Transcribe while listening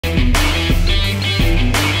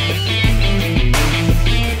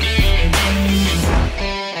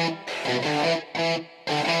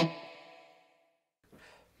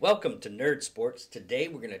Welcome to Nerd Sports. Today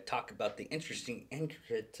we're going to talk about the interesting,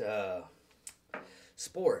 intricate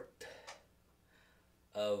sport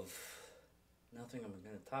of nothing I'm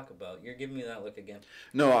going to talk about. You're giving me that look again.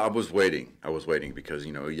 No, I was waiting. I was waiting because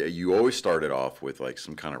you always started off with like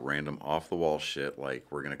some kind of random off the wall shit, like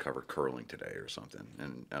we're gonna cover curling today or something,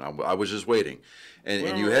 and I was just waiting,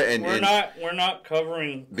 We're not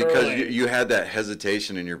covering because curling. you had that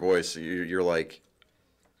hesitation in your voice. You're like,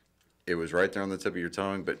 it was right there on the tip of your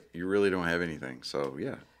tongue, but you really don't have anything. So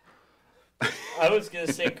yeah. I was going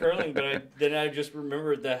to say curling, but then I just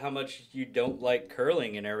remembered that how much you don't like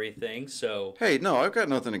curling and everything. So Hey, no, I've got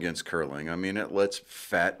nothing against curling. I mean, it lets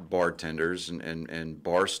fat bartenders and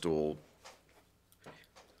bar stool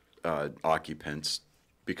occupants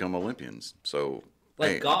become Olympians. So like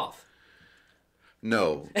hey, golf.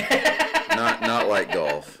 No, not like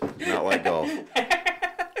golf. Not like golf.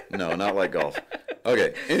 No, not like golf.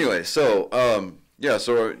 Okay. Anyway, so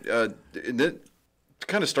it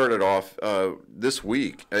kind of started off this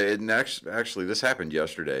week. And actually, this happened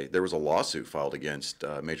yesterday. There was a lawsuit filed against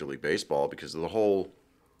Major League Baseball because of the whole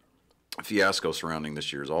fiasco surrounding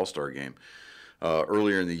this year's All-Star Game.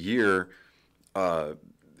 Earlier in the year,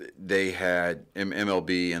 they had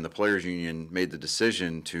MLB and the Players Union made the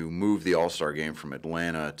decision to move the All-Star Game from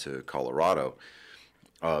Atlanta to Colorado.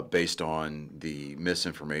 Based on the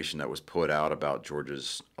misinformation that was put out about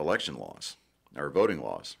Georgia's election laws or voting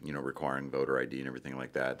laws, requiring voter ID and everything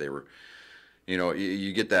like that. They were,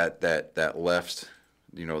 you get that left,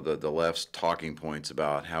 the left's talking points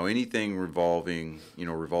about how anything revolving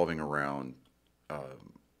around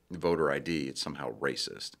voter ID, it's somehow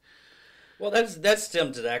racist. Well, that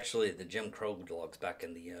stemmed to actually the Jim Crow laws back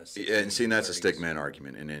in the 60s. And see, that's a stick man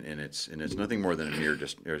argument, and it's nothing more than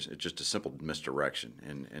it's just a simple misdirection.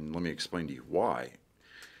 And let me explain to you why.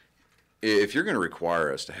 If you're going to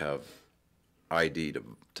require us to have ID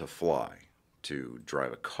to fly, to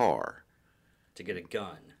drive a car, to get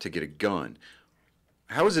a gun,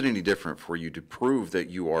 how is it any different for you to prove that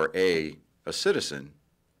you are a citizen,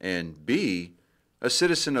 and B, a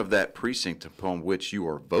citizen of that precinct upon which you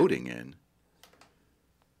are voting in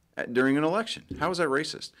during an election? How is that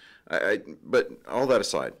racist? But all that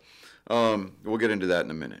aside, we'll get into that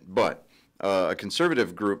in a minute. But a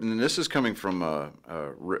conservative group, and this is coming from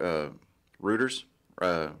Reuters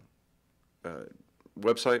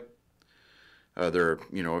website. They're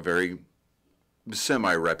a very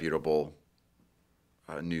semi-reputable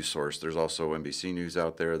news source. There's also NBC News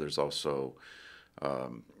out there. There's also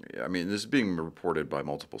this is being reported by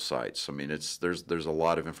multiple sites. I mean, there's a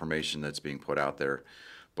lot of information that's being put out there.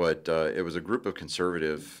 But it was a group of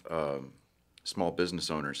conservative small business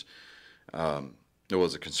owners. It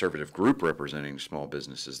was a conservative group representing small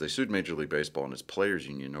businesses. They sued Major League Baseball and its players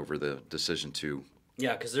union over the decision to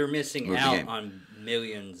because they're missing out on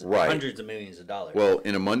millions, right, hundreds of millions of dollars. Well,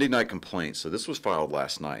 in a Monday night complaint, so this was filed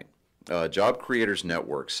last night, Job Creators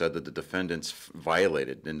Network said that the defendants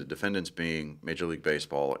violated, and the defendants being Major League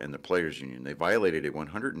Baseball and the players union, they violated a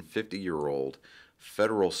 150-year-old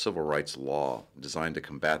federal civil rights law designed to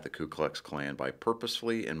combat the Ku Klux Klan by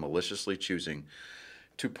purposefully and maliciously choosing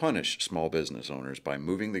to punish small business owners by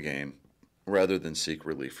moving the game rather than seek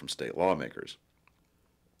relief from state lawmakers.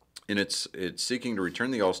 And it's seeking to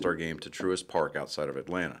return the All-Star Game to Truist Park outside of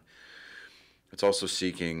Atlanta. It's also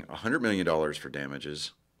seeking $100 million for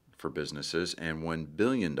damages for businesses and $1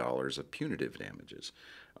 billion of punitive damages.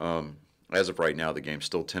 As of right now, the game's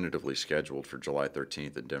still tentatively scheduled for July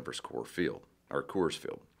 13th at Denver's Coors Field,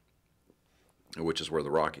 which is where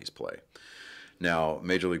the Rockies play. Now,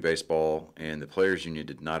 Major League Baseball and the Players Union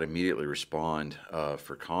did not immediately respond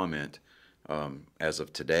for comment as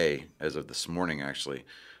of today, as of this morning, actually.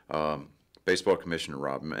 Baseball Commissioner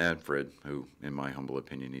Rob Manfred, who, in my humble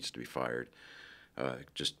opinion, needs to be fired,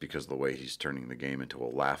 just because of the way he's turning the game into a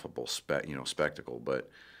laughable spectacle. But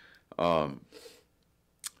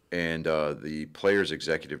the Players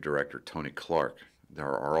Executive Director, Tony Clark,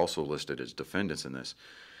 are also listed as defendants in this.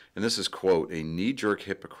 And this is, quote, a knee-jerk,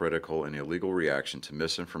 hypocritical, and illegal reaction to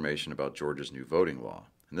misinformation about Georgia's new voting law.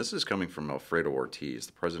 And this is coming from Alfredo Ortiz,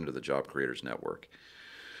 the president of the Job Creators Network.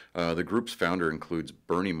 The group's founder includes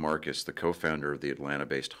Bernie Marcus, the co-founder of the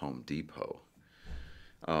Atlanta-based Home Depot.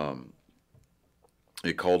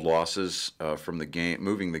 It called losses from the game,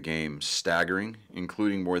 moving the game, staggering,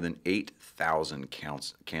 including more than 8,000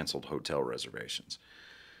 canceled hotel reservations.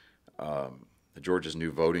 Georgia's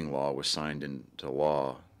new voting law was signed into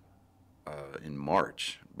law in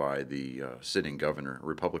March by the sitting governor,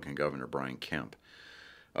 Republican Governor Brian Kemp.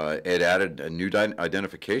 It added a new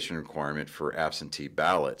identification requirement for absentee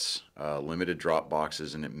ballots, limited drop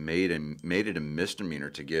boxes, and it made it a misdemeanor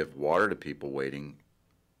to give water to people waiting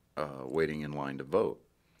waiting in line to vote.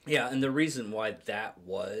 Yeah, and the reason why that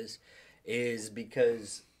is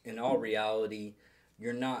because in all reality,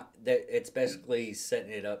 you're not that it's basically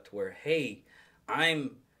setting it up to where, hey,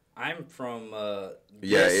 I'm I'm from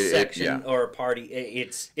Yeah, this section yeah. or party.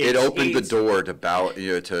 It opened the it's door to ballot,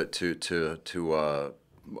 to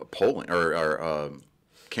polling or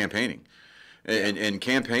campaigning, and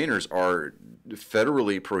campaigners are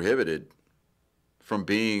federally prohibited from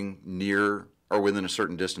being near or within a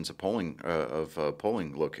certain distance of polling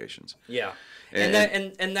locations. yeah,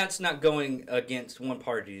 And, and that's not going against one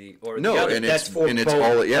party or the no, other. and That's for it's both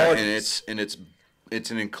all parties. and it's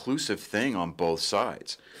an inclusive thing on both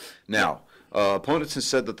sides. Now, opponents have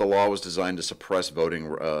said that the law was designed to suppress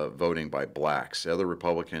voting by blacks. Other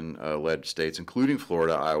Republican-led states, including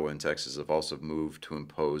Florida, Iowa, and Texas, have also moved to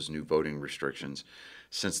impose new voting restrictions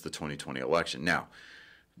since the 2020 election. Now,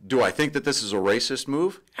 do I think that this is a racist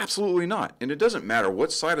move? Absolutely not. And it doesn't matter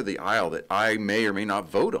what side of the aisle that I may or may not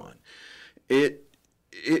vote on. It's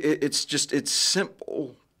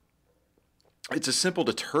simple. It's a simple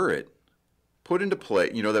deterrent put into play,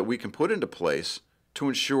 that we can put into place to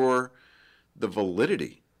ensure the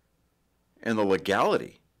validity and the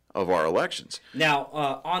legality of our elections.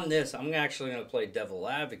 Now, on this, I'm actually going to play devil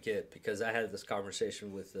advocate because I had this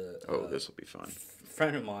conversation with This will be fun.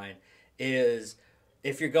 friend of mine. Is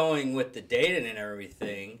if you're going with the data and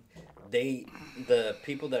everything, the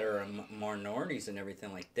people that are minorities and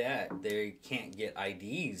everything like that, they can't get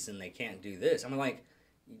IDs and they can't do this. I'm like,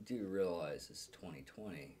 you do realize it's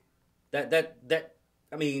 2020. That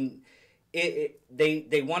I mean,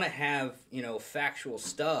 they want to have factual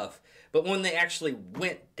stuff, but when they actually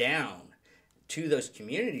went down to those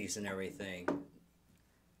communities and everything,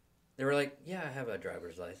 they were like, yeah, I have a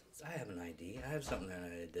driver's license, I have an ID, I have something that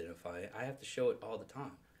I identify, I have to show it all the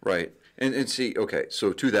time. Right. And see, okay,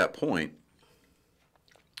 so to that point,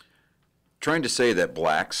 trying to say that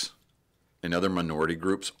blacks and other minority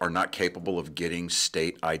groups are not capable of getting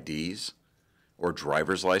state IDs or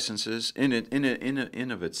driver's licenses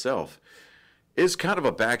in of itself is kind of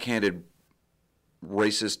a backhanded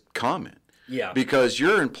racist comment. Yeah. Because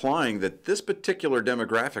you're implying that this particular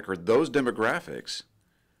demographic or those demographics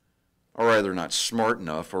are either not smart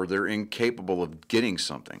enough or they're incapable of getting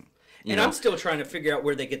something. I'm still trying to figure out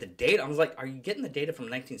where they get the data. I was like, are you getting the data from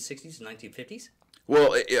 1960s and 1950s?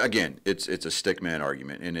 Well, again, it's a stickman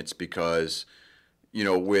argument, and it's because,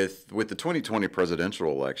 with the 2020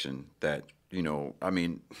 presidential election that, I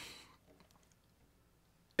mean,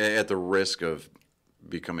 at the risk of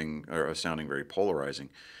becoming or sounding very polarizing,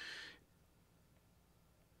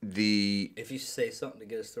 if you say something to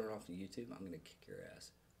get us thrown off of YouTube, I'm going to kick your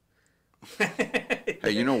ass.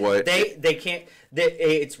 Hey, you know what? They can't.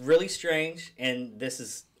 It's really strange, and this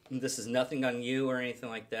is nothing on you or anything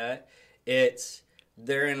like that. It's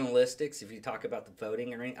their analytics. If you talk about the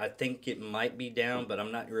voting or anything, I think it might be down, but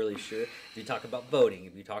I'm not really sure. If you talk about voting,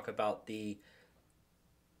 if you talk about the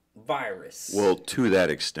virus, Well, to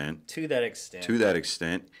that extent,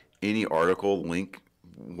 any article, link,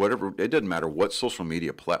 whatever, it doesn't matter what social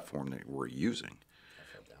media platform that we're using.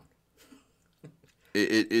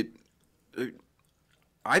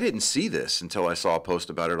 I didn't see this until I saw a post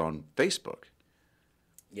about it on Facebook.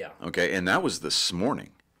 Yeah. Okay, and that was this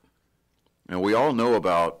morning. And we all know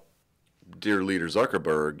about dear leader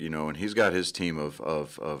Zuckerberg, and he's got his team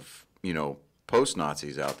of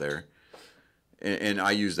post-Nazis out there. And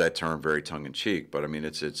I use that term very tongue-in-cheek, but I mean,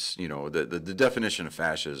 it's the definition of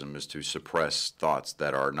fascism is to suppress thoughts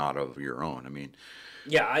that are not of your own. I mean,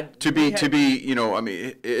 yeah,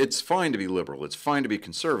 it's fine to be liberal. It's fine to be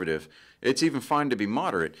conservative. It's even fine to be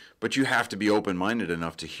moderate, but you have to be open-minded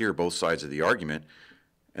enough to hear both sides of the argument,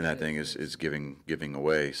 and that thing is giving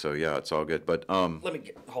away. So yeah, it's all good. But hold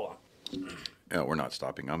on. Yeah, we're not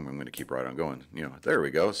stopping. I'm going to keep right on going. There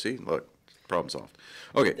we go. See, look, problem solved.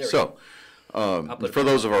 Okay, so for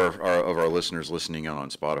those of our listeners listening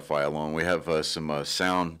on Spotify alone, we have some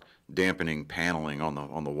sound dampening paneling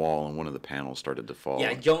on the wall, and one of the panels started to fall.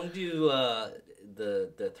 Yeah, don't do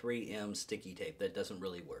the 3M sticky tape. That doesn't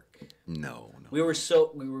really work. No. They were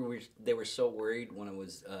so worried when I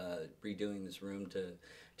was redoing this room to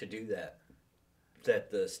do that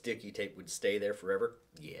the sticky tape would stay there forever.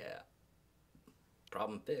 Yeah.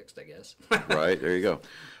 Problem fixed, I guess. Right, there you go.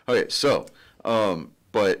 Okay, so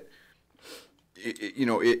but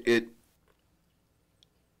it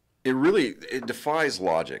really defies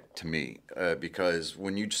logic to me because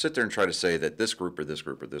when you sit there and try to say that this group or this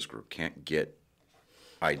group or this group can't get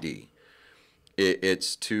ID,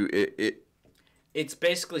 it's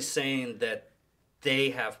basically saying that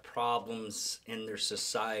they have problems in their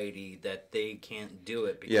society that they can't do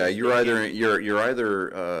it. Because Yeah, they can't- you're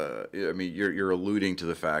either I mean you're alluding to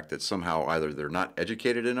the fact that somehow either they're not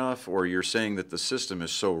educated enough or you're saying that the system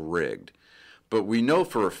is so rigged. But we know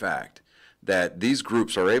for a fact that these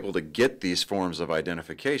groups are able to get these forms of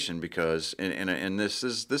identification because and this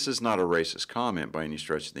is not a racist comment by any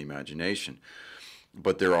stretch of the imagination,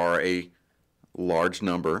 but there are a large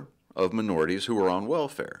number of minorities who are on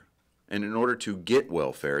welfare. And in order to get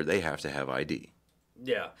welfare, they have to have ID.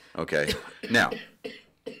 Yeah. Okay. Now,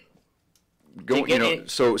 To get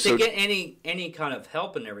so get any kind of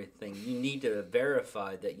help and everything, you need to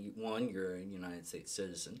verify that you're a United States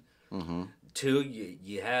citizen. Mm-hmm. Two,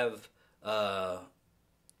 you have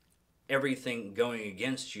everything going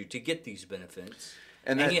against you to get these benefits,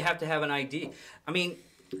 and you have to have an ID. I mean,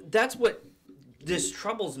 that's what this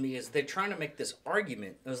troubles me is they're trying to make this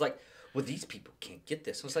argument. It was like, well, these people can't get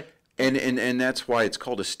this. I was like, and that's why it's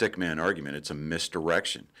called a stickman argument. It's a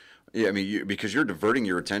misdirection. Yeah, I mean, because you're diverting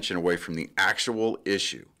your attention away from the actual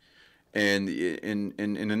issue, and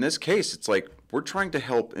in this case, it's like we're trying to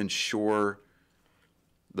help ensure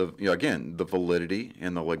the validity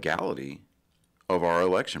and the legality of our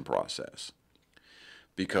election process.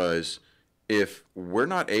 Because if we're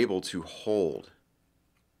not able to hold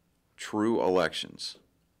true elections,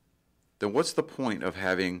 then what's the point of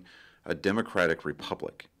having a democratic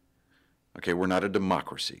republic? Okay, we're not a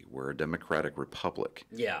democracy. We're a democratic republic.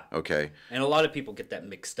 yeah. Okay? And a lot of people get that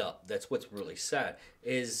mixed up. That's what's really sad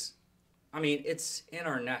is, I mean, it's in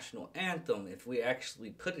our national anthem if we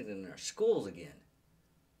actually put it in our schools again.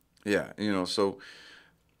 Yeah, so...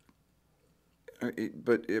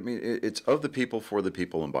 But, I mean, it's of the people, for the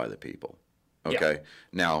people, and by the people. Okay? Yeah.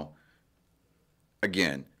 Now,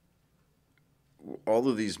 again, all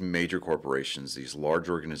of these major corporations, these large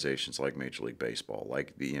organizations like Major League Baseball,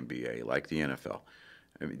 like the NBA, like the NFL,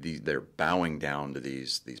 I mean, they're bowing down to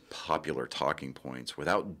these popular talking points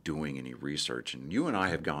without doing any research. And you and I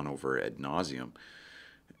have gone over ad nauseum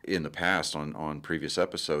in the past on previous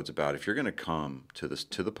episodes about if you're going to come to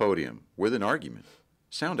the podium with an argument,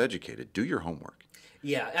 sound educated, do your homework.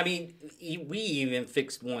 Yeah, I mean, we even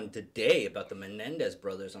fixed one today about the Menendez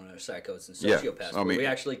brothers on our psychos and Yeah, sociopaths. I mean- we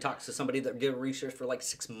actually talked to somebody that did research for like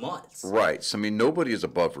 6 months. Right. So, I mean, nobody is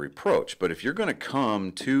above reproach. But if you're going to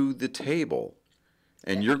come to the table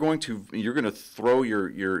and you're going to throw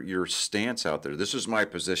your stance out there, this is my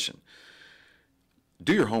position.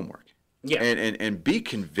 Do your homework. Yeah. And be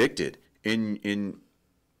convicted in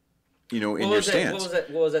your stance.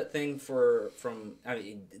 What was that thing from? I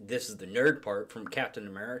mean, this is the nerd part from Captain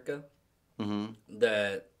America. Mm-hmm.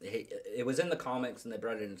 It was in the comics and they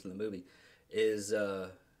brought it into the movie.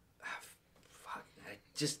 Fuck, I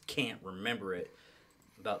just can't remember it.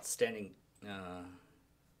 About standing.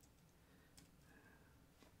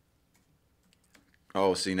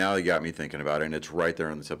 Oh, see, now you got me thinking about it, and it's right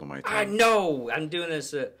there on the tip of my tongue. I know. I'm doing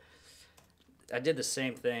this. I did the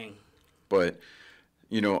same thing. But,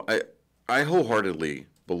 I wholeheartedly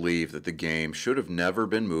believe that the game should have never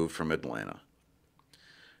been moved from Atlanta.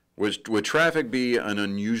 Would traffic be an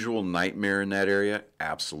unusual nightmare in that area?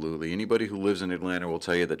 Absolutely. Anybody who lives in Atlanta will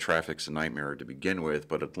tell you that traffic's a nightmare to begin with.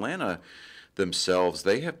 But Atlanta themselves,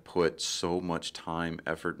 they have put so much time,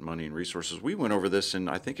 effort, money, and resources. We went over this, and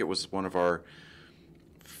I think it was one of our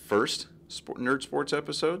first Nerd Sports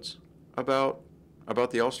episodes about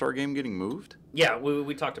the All-Star game getting moved. Yeah,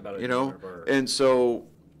 we talked about it. And so,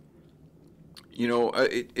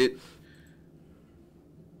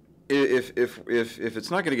 if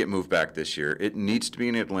it's not going to get moved back this year, it needs to be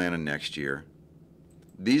in Atlanta next year.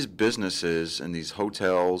 These businesses and these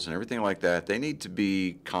hotels and everything like that, they need to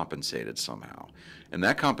be compensated somehow. And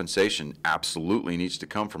that compensation absolutely needs to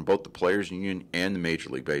come from both the Players Union and the Major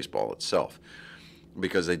League Baseball itself.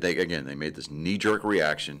 Because they made this knee-jerk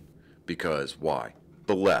reaction because why?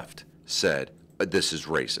 The left said this is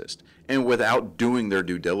racist. And without doing their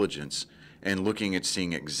due diligence and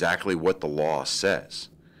seeing exactly what the law says,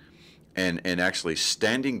 and actually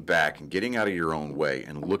standing back and getting out of your own way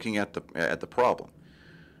and looking at the problem.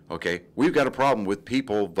 Okay, we've got a problem with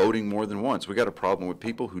people voting more than once. We've got a problem with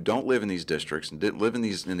people who don't live in these districts and didn't live in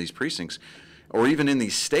these precincts, or even in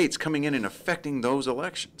these states, coming in and affecting those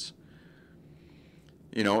elections.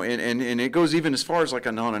 And it goes even as far as like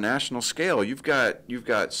on a national scale. You've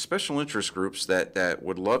got special interest groups that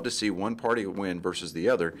would love to see one party win versus the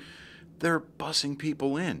other. They're bussing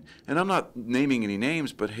people in, and I'm not naming any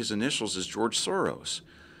names, but his initials is George Soros.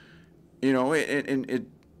 I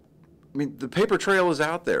mean, the paper trail is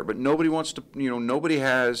out there, but nobody wants to. Nobody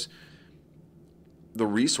has the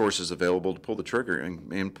resources available to pull the trigger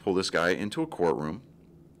and pull this guy into a courtroom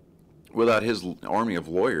without his army of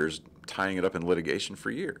lawyers tying it up in litigation for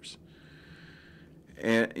years.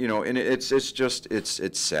 And and it's just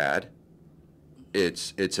it's sad.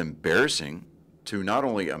 It's embarrassing to not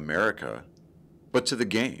only America, but to the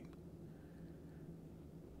game.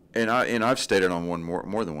 And I've stated on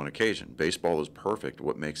more than one occasion, baseball is perfect.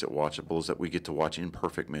 What makes it watchable is that we get to watch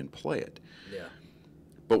imperfect men play it. Yeah.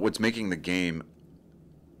 But what's making the game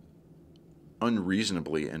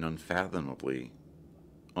unreasonably and unfathomably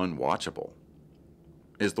unwatchable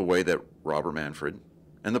is the way that Robert Manfred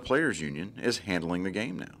and the Players Union is handling the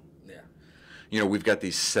game now. Yeah. We've got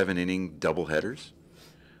these 7-inning doubleheaders.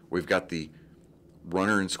 We've got the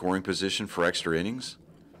runner in scoring position for extra innings.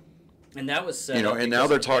 And that was set and now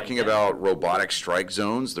they're talking about robotic strike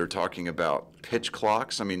zones. They're talking about pitch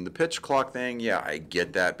clocks. I mean, the pitch clock thing, yeah, I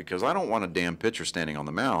get that because I don't want a damn pitcher standing on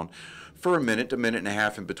the mound for a minute to minute and a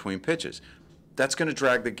half in between pitches. That's going to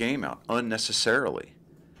drag the game out unnecessarily.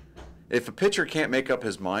 If a pitcher can't make up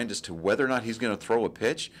his mind as to whether or not he's going to throw a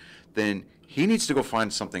pitch, then he needs to go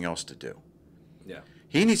find something else to do. Yeah.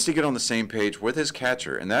 He needs to get on the same page with his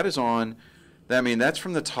catcher, and that is on. I mean, that's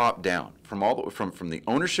from the top down, from the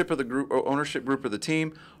ownership of the group of the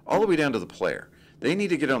team, all the way down to the player. They need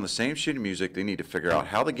to get on the same sheet of music. They need to figure out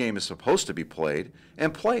how the game is supposed to be played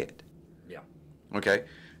and play it. Yeah. Okay.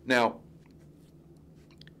 Now,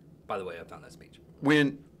 by the way, I found that speech.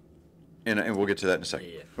 And we'll get to that in a second.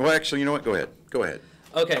 Yeah. Well, actually, you know what? Go ahead. Go ahead.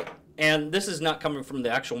 Okay. And this is not coming from the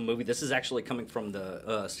actual movie. This is actually coming from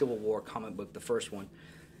the Civil War comic book, the first one.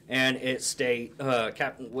 And it states,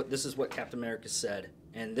 this is what Captain America said,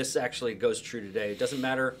 and this actually goes true today. It doesn't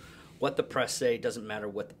matter what the press say, it doesn't matter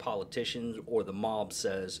what the politicians or the mob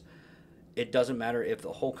says. It doesn't matter if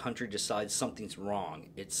the whole country decides something's wrong.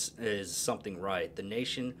 Is something right. The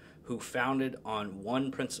nation who founded on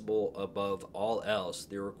one principle above all else,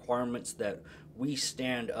 the requirements that we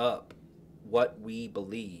stand up what we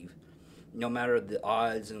believe, no matter the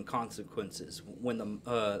odds and consequences. When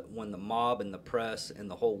the mob and the press and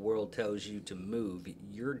the whole world tells you to move,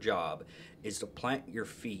 your job is to plant your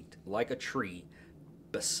feet like a tree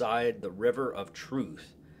beside the river of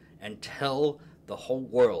truth and tell the whole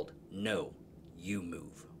world, no, you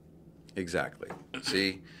move. Exactly.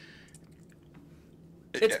 See?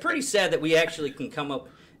 It's pretty sad that we actually can come up.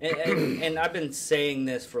 And I've been saying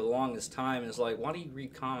this for the longest time. It's like, why do you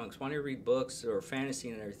read comics? Why do you read books or fantasy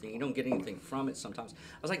and everything? You don't get anything from it sometimes.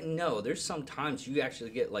 I was like, no, there's sometimes you actually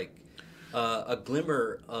get like a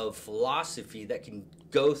glimmer of philosophy that can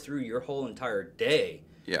go through your whole entire day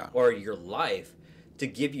or your life to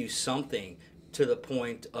give you something to the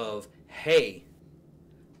point of, hey,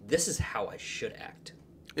 this is how I should act.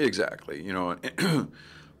 Exactly.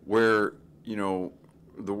 Where,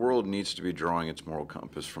 the world needs to be drawing its moral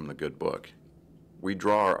compass from the good book. We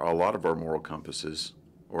draw a lot of our moral compasses,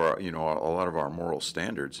 or a lot of our moral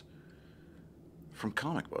standards, from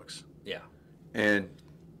comic books. Yeah. And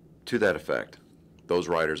to that effect, those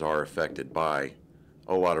writers are affected by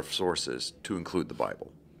a lot of sources, to include the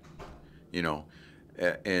Bible.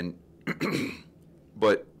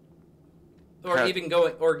 But. Or even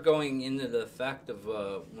going into the fact of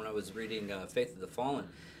when I was reading Faith of the Fallen.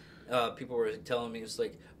 People were telling me, it's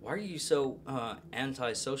like, why are you so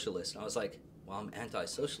anti-socialist? And I was like, well, I'm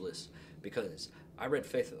anti-socialist because I read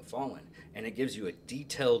Faith of the Fallen, and it gives you a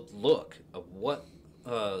detailed look of what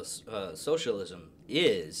socialism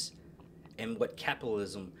is and what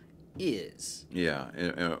capitalism is. Yeah,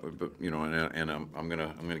 but and I'm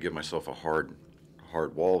gonna give myself a hard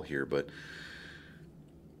wall here, but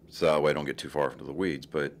so that way I don't get too far into the weeds.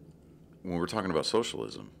 But when we're talking about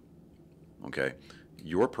socialism, okay.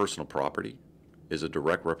 Your personal property is a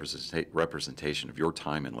direct representation of your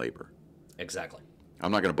time and labor. Exactly.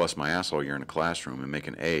 I'm not going to bust my ass all year in a classroom and make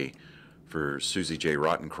an A for Susie J.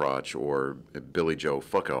 Rottencrotch or Billy Joe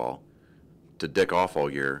Fuckall to dick off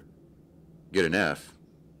all year, get an F,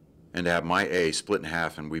 and to have my A split in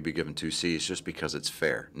half and we be given 2 C's just because it's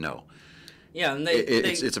fair. No. Yeah, and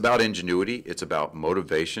it's about ingenuity. It's about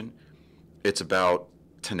motivation. It's about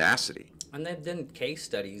tenacity. And they've done case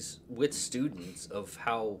studies with students of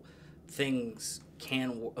how things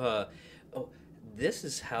can. This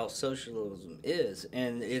is how socialism is,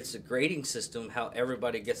 and it's a grading system. How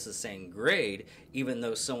everybody gets the same grade, even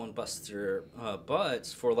though someone busts their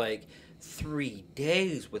butts for like 3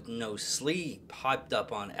 days with no sleep, hyped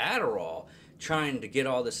up on Adderall, trying to get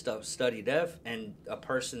all this stuff studied up, and a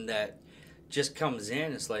person that just comes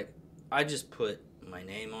in, it's like, I just put my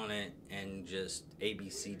name on it and just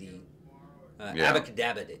ABCD.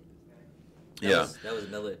 Abacadabbed it. That was a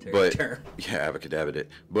military term. Yeah, abacadabbed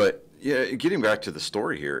it. But getting back to the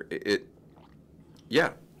story here,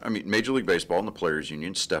 I mean, Major League Baseball and the Players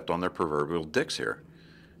Union stepped on their proverbial dicks here.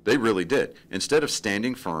 They really did. Instead of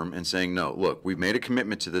standing firm and saying, no, look, we've made a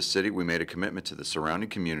commitment to this city, we made a commitment to the surrounding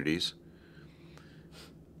communities,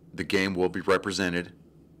 the game will be represented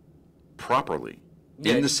properly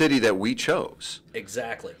in the city that we chose.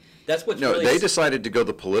 Exactly. That's what's No, really... they decided to go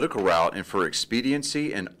the political route, and for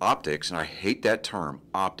expediency and optics, and I hate that term,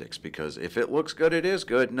 optics, because if it looks good, it is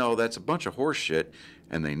good. No, that's a bunch of horse shit,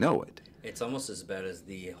 and they know it. It's almost as bad as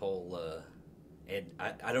the whole...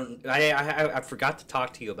 I forgot to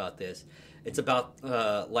talk to you about this. It's about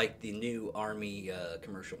like the new Army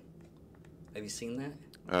commercial. Have you seen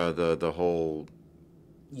that? The whole...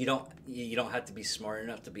 You don't have to be smart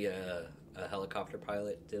enough to be a helicopter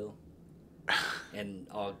pilot, Dill, and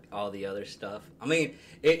all the other stuff. I mean,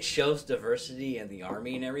 it shows diversity in the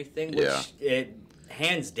Army and everything, which it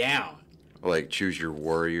hands down. Like choose your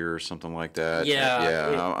warrior or something like that.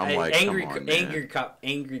 Yeah, I'm like, angry, come on, man.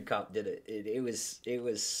 angry cop did it. It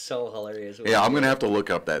was so hilarious. Yeah, I'm gonna have to look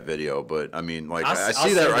up that video, but I mean, like, I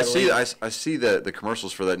see the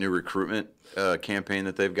commercials for that new recruitment campaign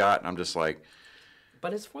that they've got, and I'm just like,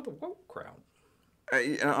 but it's for the woke crowd.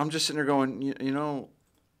 I'm just sitting there going, you know,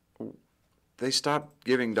 they stopped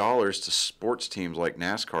giving dollars to sports teams like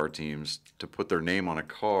NASCAR teams to put their name on a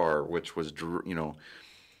car, which was, you know,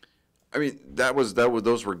 I mean,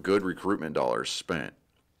 those were good recruitment dollars spent,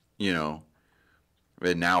 you know.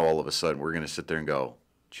 And now all of a sudden we're going to sit there and go,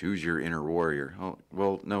 choose your inner warrior. Oh,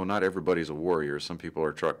 well, no, not everybody's a warrior. Some people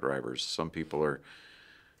are truck drivers. Some people are,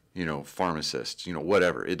 you know, pharmacists, you know,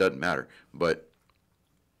 whatever. It doesn't matter. But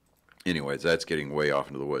anyways, that's getting way off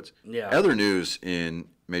into the woods. Yeah. Other news in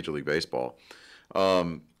Major League Baseball.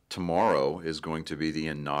 Tomorrow is going to be the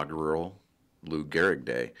inaugural Lou Gehrig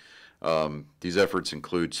Day. These efforts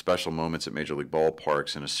include special moments at Major League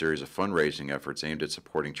ballparks and a series of fundraising efforts aimed at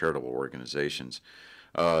supporting charitable organizations.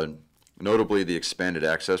 Notably, the Expanded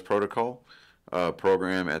Access Protocol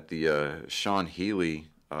program at the Sean Healy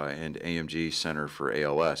and AMG Center for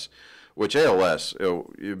ALS, which ALS,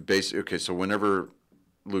 basically, okay, so whenever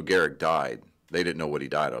Lou Gehrig died, they didn't know what he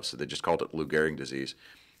died of, so they just called it Lou Gehrig disease.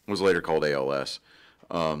 It was later called ALS.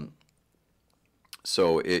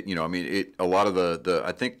 So it, you know, I mean, a lot of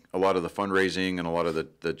I think a lot of the fundraising and a lot of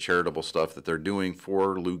the charitable stuff that they're doing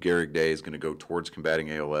for Lou Gehrig Day is going to go towards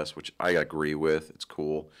combating ALS, which I agree with. It's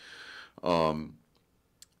cool.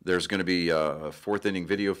 There's going to be a fourth inning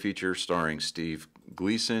video feature starring Steve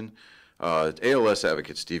Gleason, ALS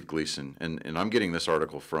advocate Steve Gleason, and I'm getting this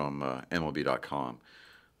article from MLB.com,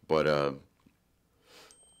 but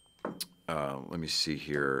let me see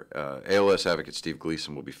here. ALS advocate Steve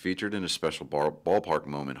Gleason will be featured in a special ballpark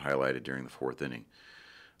moment highlighted during the fourth inning,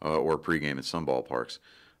 or pregame in some ballparks,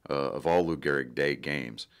 of all Lou Gehrig Day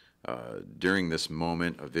games. During this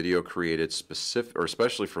moment, a video created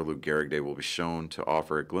especially for Lou Gehrig Day will be shown to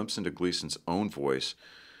offer a glimpse into Gleason's own voice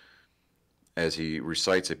as he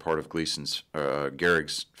recites a part of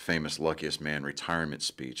Gehrig's famous Luckiest Man retirement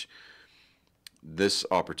speech. This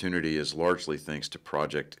opportunity is largely thanks to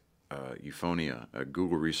Project Euphonia, a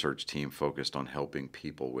Google research team focused on helping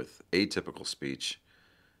people with atypical speech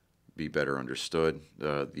be better understood.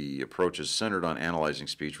 The approach is centered on analyzing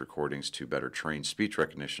speech recordings to better train speech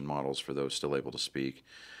recognition models for those still able to speak,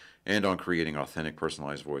 and on creating authentic,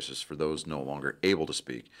 personalized voices for those no longer able to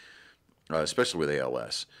speak, especially with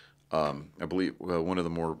ALS. I believe one of the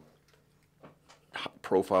more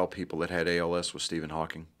profile people that had ALS was Stephen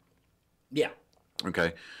Hawking. Yeah.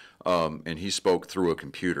 Okay. And he spoke through a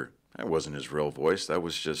computer. That wasn't his real voice. That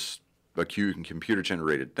was just a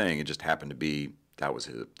computer-generated thing. It just happened to be, that was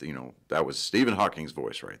his, you know, that was Stephen Hawking's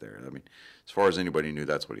voice right there. I mean, as far as anybody knew,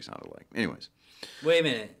 that's what he sounded like. Anyways. Wait a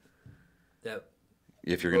minute.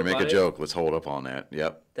 If you're going to make a joke, let's hold up on that.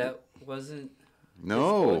 Yep. That wasn't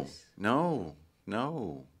No. his voice? No.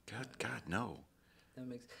 God, no. That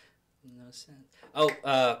makes no sense. Oh,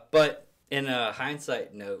 but in a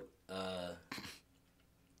hindsight note,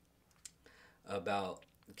 about,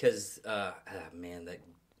 because man, that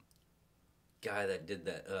guy that did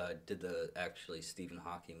the actually Stephen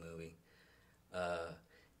Hawking movie,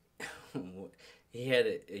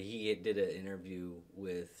 he did an interview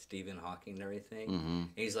with Stephen Hawking and everything, and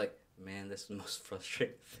he's like, man, this is the most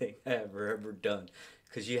frustrating thing I ever done,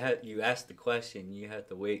 because you asked the question, you had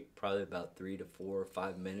to wait probably about 3 to 4 or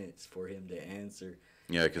 5 minutes for him to answer.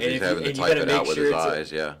 Yeah, because he's having to type it out with his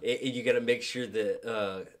eyes, yeah. You got to make sure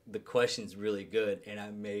that the question's really good, and I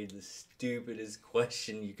made the stupidest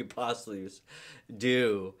question you could possibly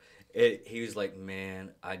do. He was like,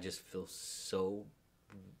 man, I just feel so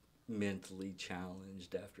mentally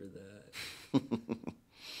challenged after that.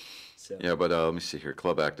 So. Yeah, but let me see here.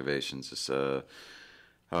 Club activations is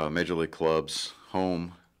Major League clubs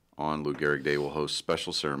home on Lou Gehrig Day will host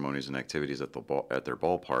special ceremonies and activities at their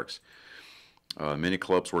ballparks. Many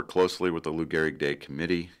clubs work closely with the Lou Gehrig Day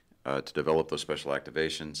Committee to develop those special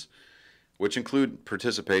activations, which include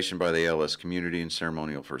participation by the ALS community in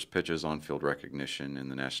ceremonial first pitches, on-field recognition,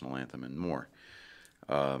 and the national anthem, and more.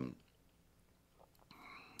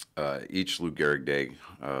 Each Lou Gehrig Day,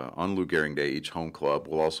 on Lou Gehrig Day, each home club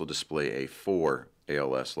will also display a 4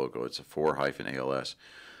 ALS logo. It's a 4-ALS.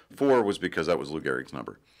 4 was because that was Lou Gehrig's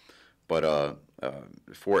number. But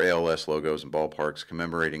 4 ALS logos in ballparks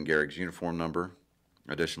commemorating Gehrig's uniform number.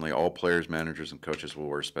 Additionally, all players, managers, and coaches will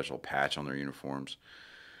wear a special patch on their uniforms,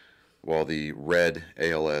 while the red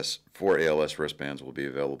 4 ALS wristbands will be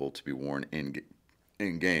available to be worn in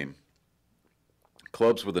game.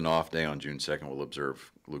 Clubs with an off day on June 2nd will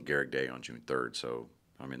observe Lou Gehrig Day on June 3rd. So,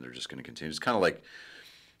 I mean, they're just going to continue. It's kind of like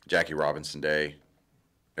Jackie Robinson Day.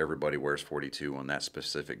 Everybody wears 42 on that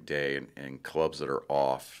specific day, and clubs that are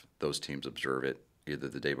off, those teams observe it either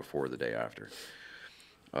the day before or the day after.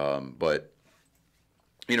 But,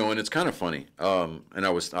 you know, and it's kind of funny. And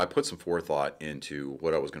I put some forethought into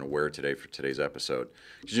what I was going to wear today for today's episode.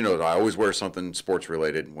 Because, you know, I always wear something sports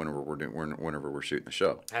related whenever we're shooting the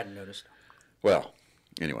show. I hadn't noticed. Well,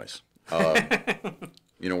 anyways,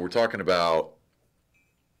 you know, we're talking about,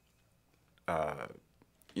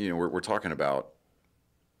 we're talking about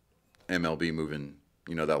MLB moving,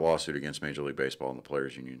 you know, that lawsuit against Major League Baseball and the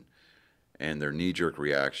Players Union, and their knee-jerk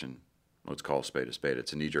reaction. Let's call a spade a spade.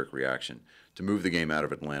 It's a knee-jerk reaction to move the game out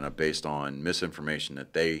of Atlanta based on misinformation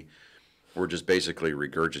that they were just basically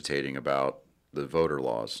regurgitating about the voter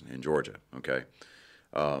laws in Georgia. Okay.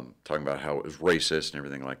 Talking about how it was racist and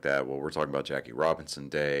everything like that. Well, we're talking about Jackie Robinson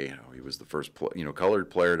Day. How he was the first, colored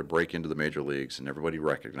player to break into the major leagues, and everybody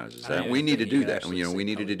recognizes that. We need to do that. You know, we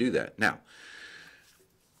needed to do that. Now,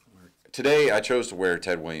 today I chose to wear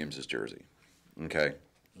Ted Williams' jersey. Okay.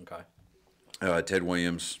 Okay. Ted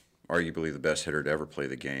Williams, arguably the best hitter to ever play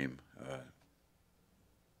the game,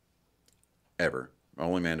 ever.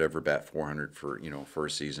 Only man to ever bat 400 for a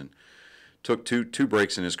season. Took two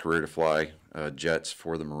breaks in his career to fly jets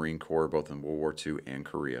for the Marine Corps, both in World War II and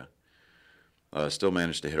Korea. Still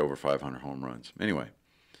managed to hit over 500 home runs. Anyway,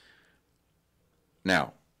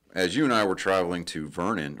 now, as you and I were traveling to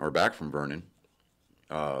Vernon, or back from Vernon,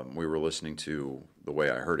 we were listening to The Way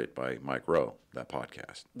I Heard It by Mike Rowe, that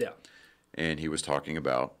podcast. Yeah. And he was talking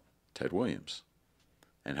about Ted Williams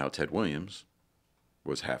and how Ted Williams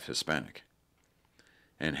was half Hispanic.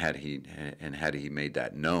 And had he made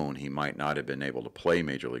that known, he might not have been able to play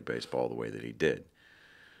Major League Baseball the way that he did.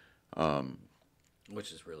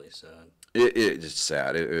 Which is really sad. It's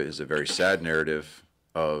sad. It is a very sad narrative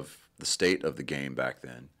of the state of the game back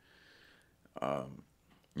then.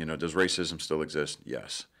 You know, does racism still exist?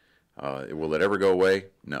 Yes. Will it ever go away?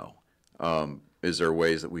 No. Is there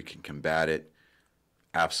ways that we can combat it?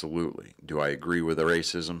 Absolutely. Do I agree with the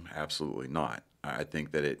racism? Absolutely not. I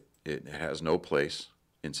think that it has no place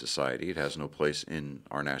in society. It has no place in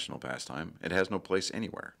our national pastime. It has no place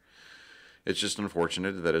anywhere. It's just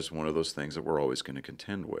unfortunate that it's one of those things that we're always going to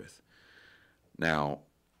contend with. Now,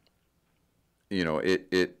 you know,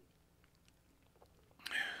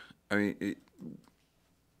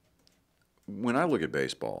 when I look at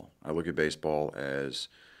baseball as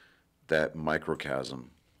that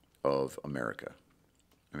microcosm of America.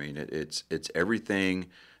 I mean, it's everything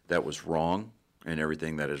that was wrong and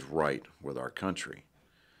everything that is right with our country.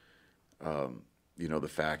 You know, the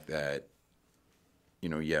fact that, you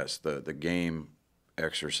know, yes, the game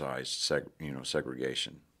exercised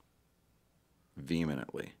segregation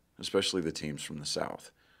vehemently, especially the teams from the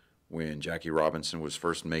South. When Jackie Robinson was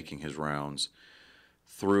first making his rounds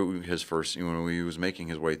through his first, when he was making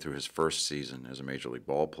his way through his first season as a Major League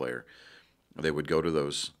ball player, they would go to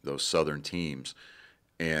those Southern teams,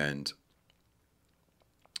 and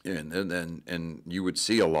you would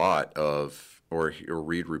see a lot of, or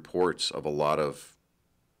read reports of a lot of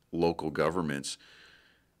local governments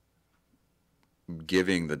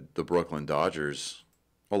giving the Brooklyn Dodgers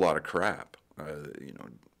a lot of crap. You know,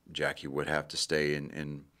 Jackie would have to stay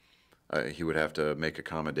he would have to make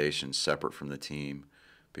accommodations separate from the team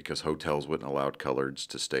because hotels wouldn't allow coloreds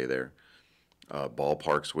to stay there.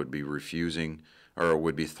 Ballparks would be refusing or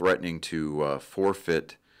would be threatening to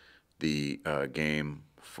forfeit the game.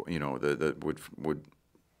 You know,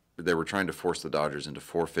 they were trying to force the Dodgers into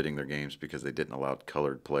forfeiting their games because they didn't allow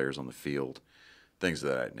colored players on the field, things of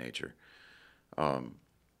that nature.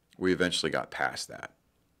 We eventually got past that.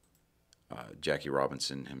 Jackie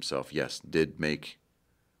Robinson himself, yes, did make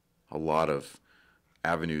a lot of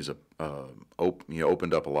avenues,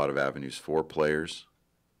 opened up a lot of avenues for players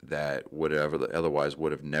that would have otherwise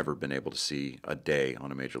would have never been able to see a day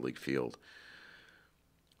on a major league field.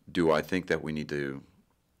 Do I think that we need to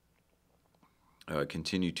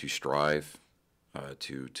continue to strive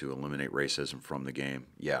to eliminate racism from the game?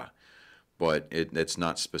 Yeah, but it's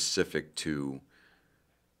not specific to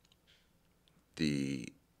the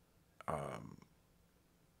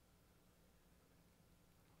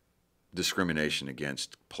discrimination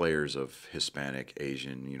against players of Hispanic,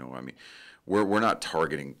 Asian. I mean, we're not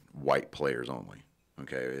targeting white players only.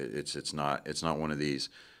 Okay, it's not one of these.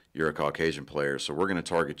 You're a Caucasian player, so we're going to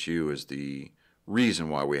target you as the reason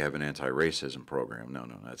why we have an anti-racism program. No,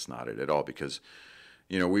 that's not it at all. Because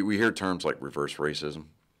we hear terms like reverse racism,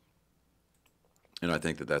 and I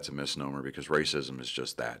think that that's a misnomer, because racism is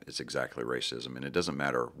just that. It's exactly racism, and it doesn't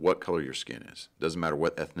matter what color your skin is. It doesn't matter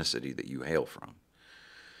what ethnicity that you hail from.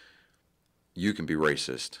 You can be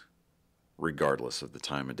racist regardless of the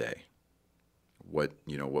time of day. What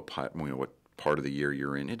part of the year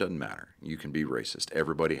you're in, it doesn't matter. You can be racist.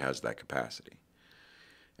 Everybody has that capacity.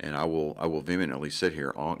 And I will vehemently sit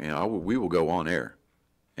here we will go on air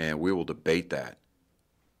and we will debate that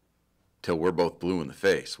till we're both blue in the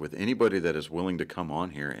face with anybody that is willing to come on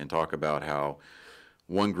here and talk about how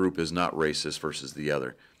one group is not racist versus the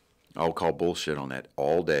other. I'll call bullshit on that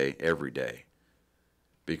all day, every day.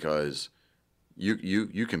 Because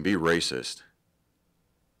you can be racist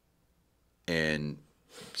and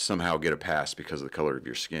somehow get a pass because of the color of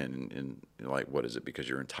your skin, and like, what is it? Because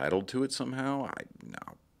you're entitled to it somehow?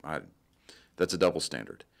 That's a double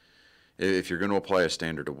standard. If you're going to apply a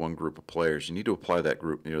standard to one group of players, you need to apply that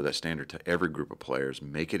group, that standard to every group of players.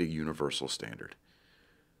 Make it a universal standard,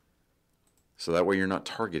 so that way you're not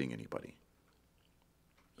targeting anybody.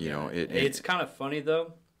 It's kind of funny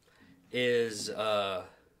though, is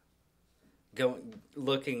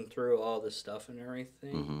looking through all this stuff and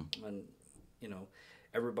everything, and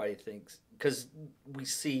everybody thinks, because we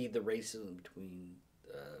see the racism between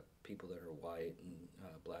people that are white and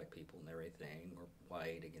black people and everything, or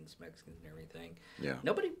white against Mexicans and everything. Yeah.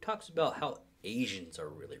 Nobody talks about how Asians are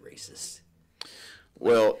really racist.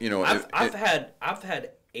 Well, I've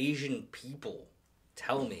had Asian people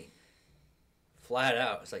tell me flat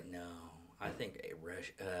out, it's like, no, I think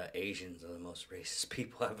Asians are the most racist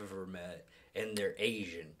people I've ever met, and they're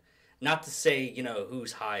Asian. Not to say,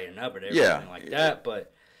 who's high and up and everything like that,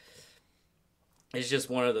 but it's just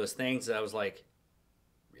one of those things that I was like,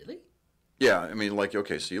 really? Yeah, I mean, like,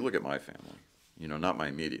 okay, so you look at my family, not my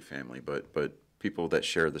immediate family, but people that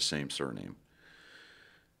share the same surname.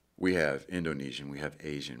 We have Indonesian, we have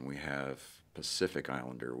Asian, we have Pacific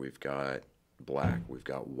Islander, we've got black, we've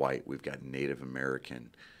got white, we've got Native American,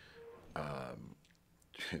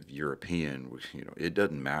 European, it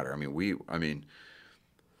doesn't matter. I mean,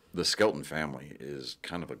 the Skelton family is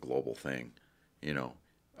kind of a global thing,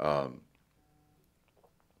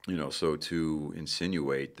 so to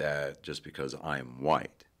insinuate that just because I'm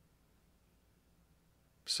white,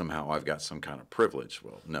 somehow I've got some kind of privilege,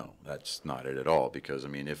 well, no, that's not it at all. Because,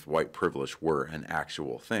 if white privilege were an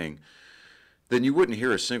actual thing, then you wouldn't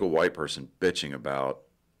hear a single white person bitching about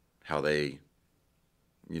how they,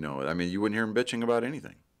 you wouldn't hear them bitching about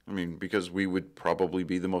anything. Because we would probably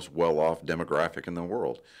be the most well-off demographic in the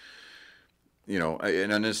world.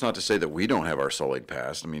 And it's not to say that we don't have our sullied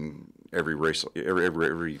past. Every race,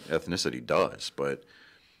 every ethnicity does. But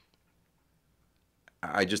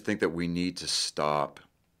I just think that we need to stop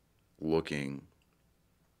looking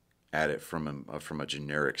at it from a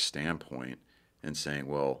generic standpoint and saying,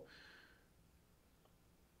 well,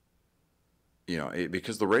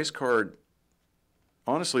 because the race card,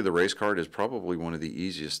 honestly, the race card is probably one of the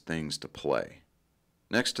easiest things to play,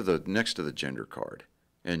 next to the gender card.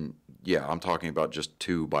 And yeah, I'm talking about just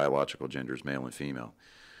two biological genders, male and female.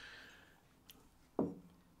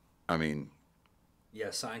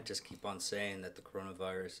 Yeah, scientists keep on saying that the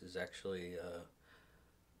coronavirus is actually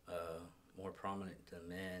more prominent in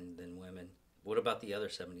men than women. What about the other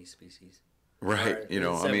 70 species? Right,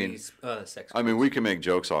 sex. We can make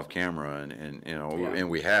jokes off camera, and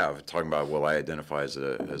we have talking about, well, I identify as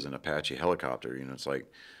an Apache helicopter. It's like,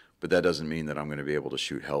 but that doesn't mean that I'm going to be able to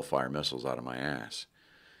shoot Hellfire missiles out of my ass.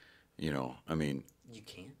 You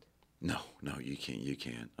can't. No, you can't. You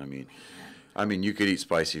can't. You could eat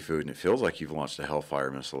spicy food, and it feels like you've launched a Hellfire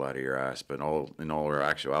missile out of your ass. But in all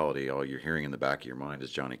actuality, all you're hearing in the back of your mind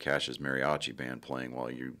is Johnny Cash's mariachi band playing while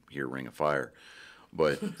you hear Ring of Fire.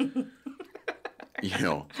 But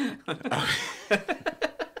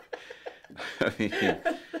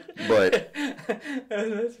but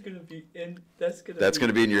that's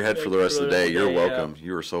gonna be in your head for the rest of the day. You're welcome.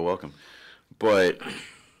 You are so welcome. But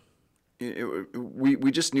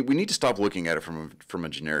we just need to stop looking at it from a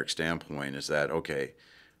generic standpoint. Is that okay?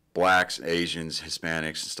 Blacks, Asians,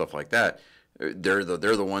 Hispanics, and stuff like that. They're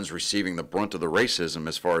the ones receiving the brunt of the racism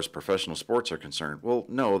as far as professional sports are concerned. Well,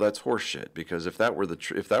 no, that's horseshit. Because if that were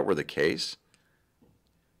the case,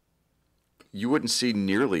 you wouldn't see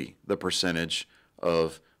nearly the percentage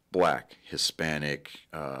of Black, Hispanic,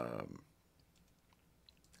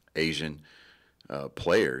 Asian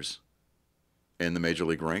players in the major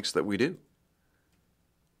league ranks that we do.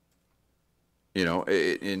 You know,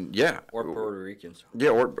 or Puerto Ricans.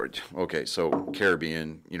 Yeah, okay, so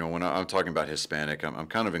Caribbean. You know, when I'm talking about Hispanic, I'm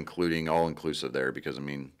kind of including all inclusive there because I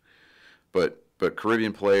mean, but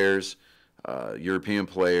Caribbean players, European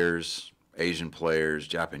players, Asian players,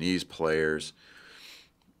 Japanese players,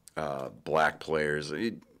 Black players.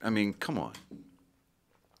 I mean, come on.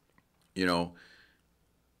 You know,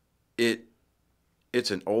 it's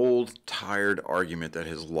an old, tired argument that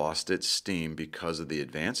has lost its steam because of the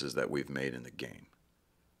advances that we've made in the game.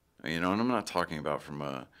 You know, and I'm not talking about from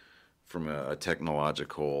a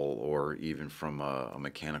technological or even from a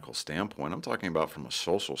mechanical standpoint. I'm talking about from a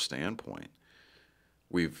social standpoint.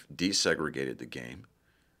 We've desegregated the game.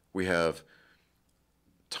 We have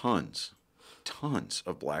tons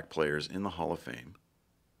of Black players in the Hall of Fame.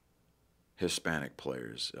 Hispanic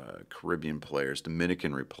players, Caribbean players,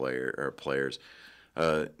 Dominican players.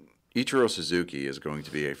 Ichiro Suzuki is going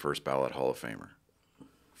to be a first ballot Hall of Famer.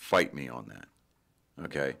 Fight me on that,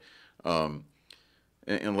 okay?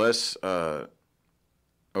 Unless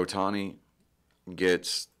Ohtani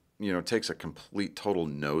takes a complete total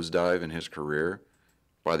nosedive in his career,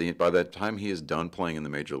 by the time he is done playing in the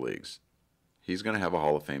major leagues, he's going to have a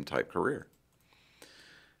Hall of Fame type career.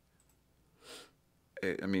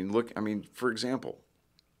 I mean, look. I mean, for example.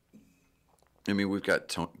 I mean, we've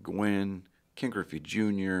got Gwynn, Ken Griffey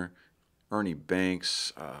Jr., Ernie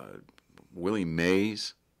Banks, Willie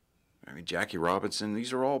Mays. I mean, Jackie Robinson.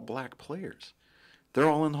 These are all Black players. They're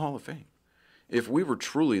all in the Hall of Fame. If we were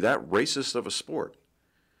truly that racist of a sport,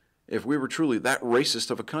 if we were truly that racist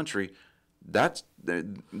of a country,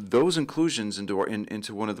 those inclusions into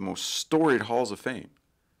one of the most storied halls of fame.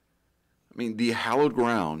 I mean, the hallowed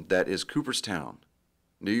ground that is Cooperstown,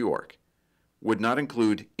 New York, would not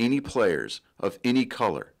include any players of any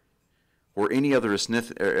color or any other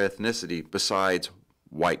ethnicity besides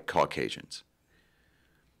white Caucasians.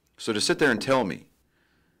 So to sit there and tell me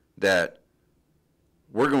that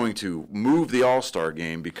we're going to move the All-Star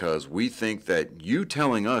game because we think that you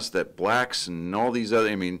telling us that Blacks and all these other,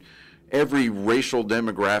 I mean, every racial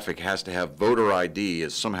demographic has to have voter ID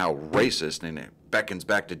is somehow racist and it beckons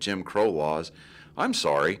back to Jim Crow laws. I'm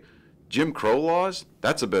sorry. Jim Crow laws,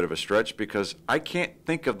 that's a bit of a stretch because I can't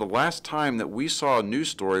think of the last time that we saw a news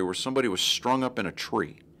story where somebody was strung up in a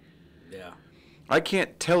tree. Yeah. I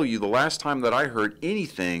can't tell you the last time that I heard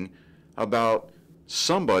anything about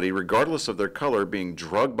somebody, regardless of their color, being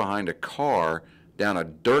drugged behind a car down a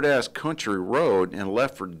dirt-ass country road and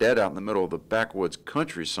left for dead out in the middle of the backwoods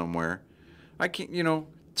country somewhere. I can't,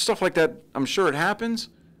 stuff like that, I'm sure it happens,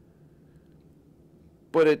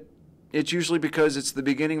 but it's usually because it's the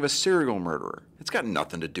beginning of a serial murderer. It's got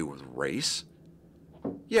nothing to do with race.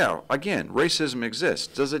 Yeah, again, racism exists.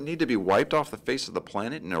 Does it need to be wiped off the face of the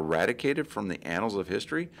planet and eradicated from the annals of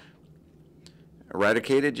history?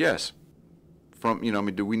 Eradicated, yes.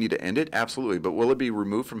 Do we need to end it? Absolutely. But will it be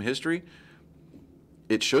removed from history?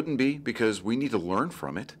 It shouldn't be, because we need to learn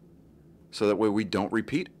from it so that way we don't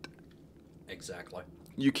repeat it. Exactly.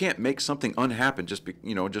 You can't make something unhappen just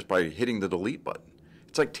by hitting the delete button.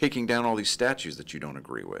 It's like taking down all these statues that you don't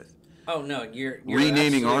agree with. Oh no, you're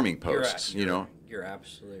renaming army posts. You're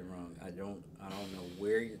absolutely wrong. I don't know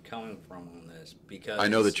where you're coming from on this, because I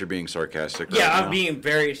know that you're being sarcastic. Yeah, right I'm now. being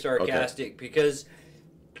very sarcastic, because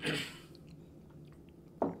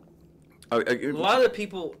a lot of the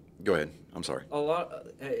people. Go ahead. I'm sorry. A lot.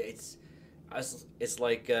 It's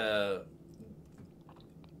like the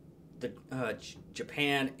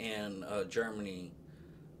Japan and Germany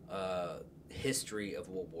history of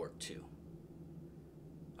World War II.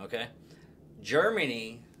 Okay,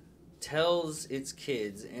 Germany tells its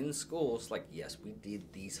kids in schools, like, yes, we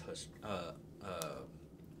did these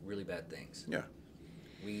really bad things. Yeah.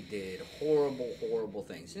 We did horrible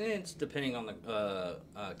things, and it's depending on the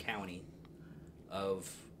county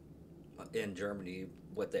in Germany,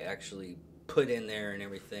 what they actually put in there and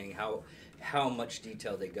everything, how much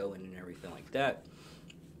detail they go in and everything like that.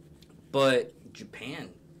 But Japan,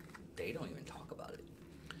 they don't even talk about it.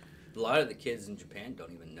 A lot of the kids in Japan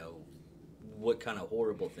don't even know what kind of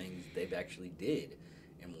horrible things they've actually did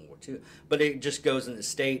in World War II. But it just goes in the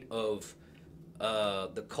state of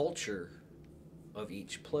the culture of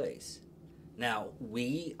each place. Now,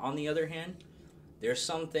 we, on the other hand, there's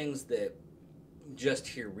some things that just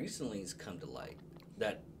here recently has come to light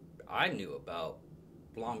that I knew about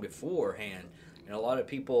long beforehand. And a lot of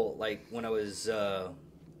people, like when I was uh,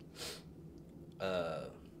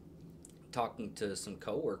 talking to some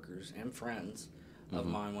coworkers and friends of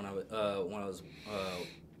mine when I was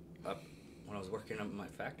working on my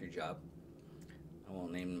factory job. I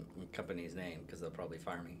won't name the company's name because they'll probably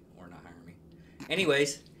fire me or not hire me.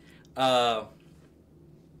 Anyways,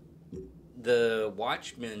 the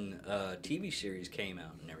Watchmen TV series came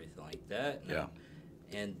out and everything like that. Yeah.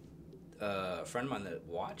 And a friend of mine that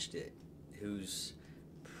watched it, who's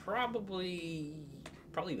probably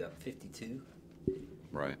about 52,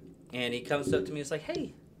 Right. and he comes up to me. It's like,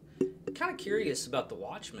 hey, kind of curious about the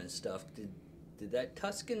Watchmen stuff. Did that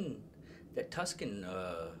Tuscan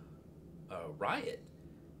riot?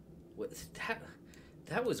 What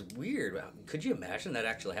that was weird. Could you imagine that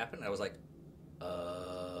actually happened? I was like,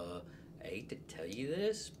 I hate to tell you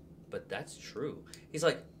this, but that's true. He's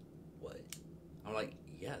like, what? I'm like,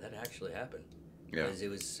 yeah, that actually happened. Yeah. Because it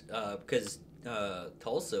was because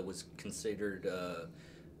Tulsa was considered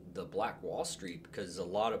the Black Wall Street because a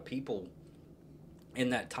lot of people in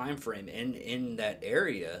that time frame in that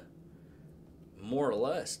area more or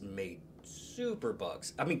less made super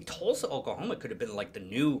bucks. I mean, Tulsa, Oklahoma could have been like the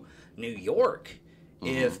new New York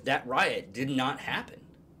if that riot did not happen.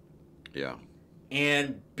 Yeah.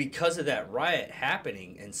 And because of that riot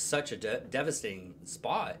happening in such a devastating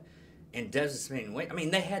spot and devastating way, I mean,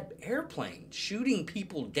 they had airplanes shooting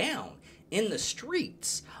people down in the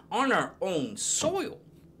streets on our own soil.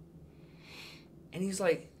 And he's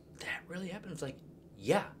like, that really happened? It's like,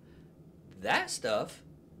 yeah, that stuff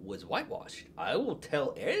was whitewashed. I will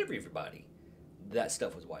tell everybody that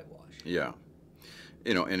stuff was whitewashed. Yeah.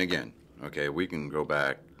 And again, okay, we can go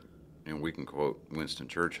back and we can quote Winston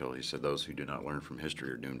Churchill. He said, those who do not learn from history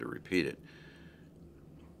are doomed to repeat it.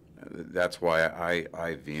 That's why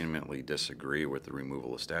I vehemently disagree with the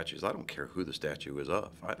removal of statues. I don't care who the statue is of.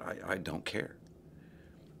 I don't care.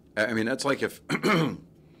 I mean, that's like if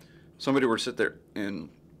somebody were to sit there and,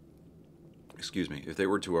 if they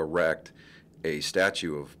were to erect a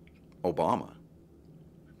statue of Obama,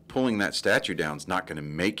 pulling that statue down is not going to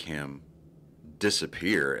make him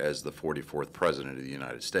disappear as the 44th president of the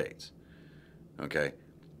United States. Okay?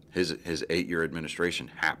 His 8-year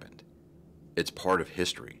administration happened. It's part of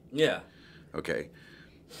history. Yeah. Okay?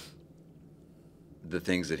 The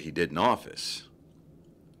things that he did in office,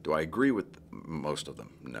 do I agree with most of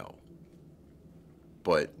them? No.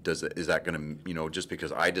 But is that going to, just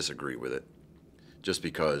because I disagree with it, just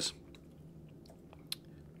because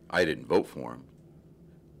I didn't vote for him,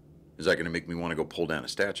 is that going to make me want to go pull down a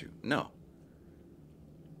statue? No.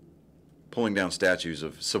 Pulling down statues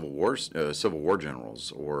of Civil War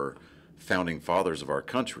generals or founding fathers of our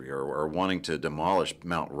country, or wanting to demolish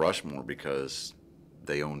Mount Rushmore because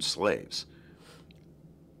they owned slaves,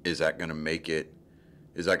 is that going to make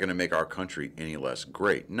our country any less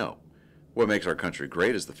great? No. What makes our country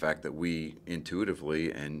great is the fact that we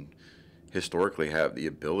intuitively and historically have the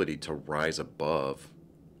ability to rise above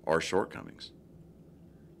our shortcomings.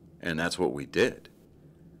 And that's what we did.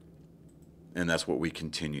 And that's what we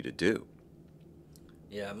continue to do.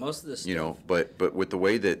 Yeah, most of this stuff. But with the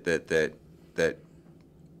way that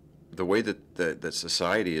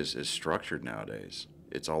society is structured nowadays,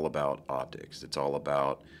 it's all about optics. It's all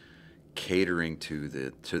about catering to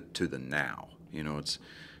the now. It's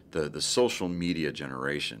the social media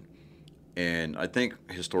generation. And I think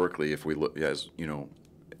historically, if we look as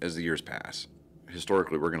the years pass,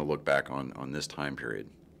 historically we're going to look back on this time period,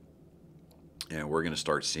 and we're going to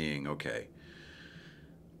start seeing, okay,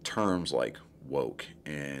 terms like woke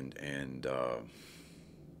and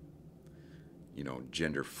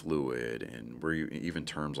gender fluid, and even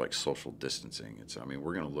terms like social distancing.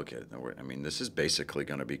 We're going to look at it. This is basically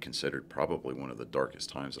going to be considered probably one of the darkest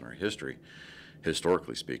times in our history,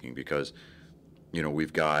 historically speaking, because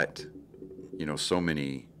we've got so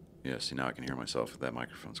many. Yeah, see, now I can hear myself. That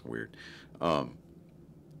microphone's weird.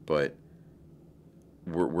 But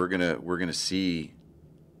we're gonna see.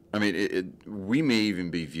 We may even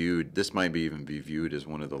be viewed. This might even be viewed as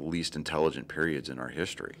one of the least intelligent periods in our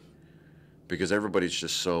history, because everybody's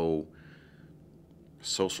just so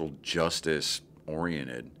social justice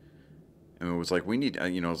oriented. It was like we need.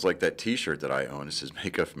 It's like that T-shirt that I own. It says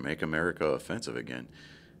 "Make America Offensive Again."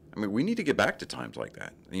 We need to get back to times like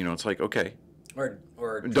that. It's like, okay. Or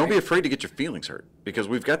don't be afraid to get your feelings hurt, because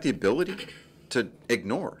we've got the ability to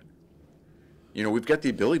ignore. We've got the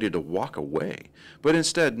ability to walk away. But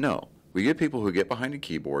instead, no. We get people who get behind a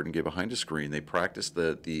keyboard and get behind a screen. They practice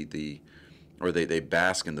the or they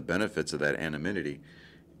bask in the benefits of that anonymity,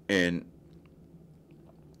 and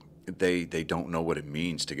they don't know what it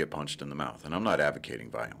means to get punched in the mouth. And I'm not advocating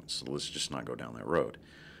violence, so let's just not go down that road.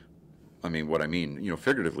 I mean, what I mean,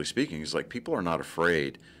 figuratively speaking, is like people are not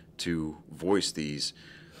afraid to voice these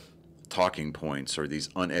talking points or these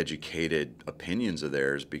uneducated opinions of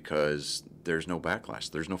theirs because there's no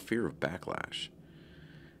backlash. There's no fear of backlash.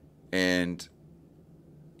 And,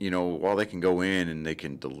 while they can go in and they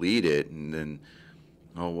can delete it and then,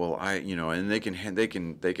 and they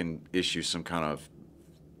can issue some kind of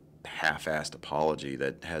half-assed apology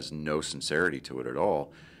that has no sincerity to it at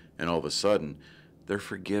all, and all of a sudden they're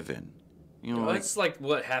forgiven. It's like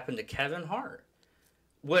what happened to Kevin Hart.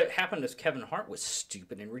 What happened to Kevin Hart was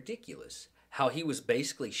stupid and ridiculous. How he was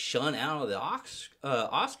basically shunned out of the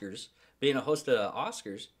Oscars, being a host of the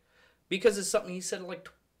Oscars, because it's something he said like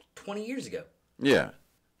 20 years ago. Yeah.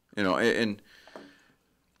 And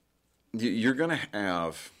you're going to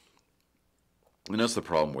have, and that's the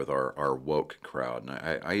problem with our woke crowd. And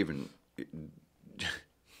I even,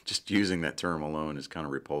 just using that term alone is kind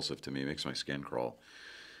of repulsive to me. It makes my skin crawl.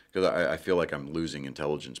 Because I feel like I'm losing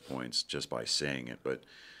intelligence points just by saying it. But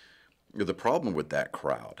the problem with that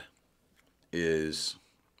crowd is,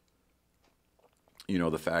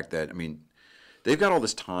 the fact that, they've got all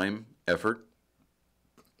this time, effort,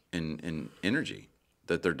 and energy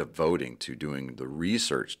that they're devoting to doing the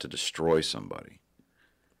research to destroy somebody.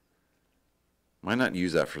 Why not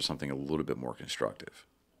use that for something a little bit more constructive?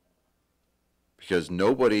 Because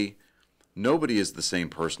nobody is the same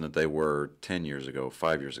person that they were 10 years ago,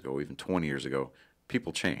 5 years ago, even 20 years ago.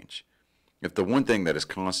 People change. If the one thing that is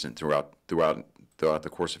constant throughout the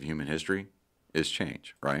course of human history is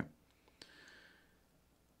change, right?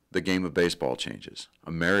 The game of baseball changes.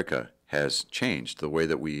 America has changed. The way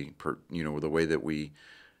that we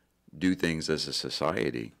do things as a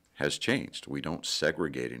society has changed. We don't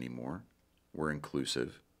segregate anymore. We're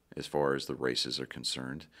inclusive as far as the races are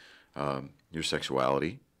concerned. Your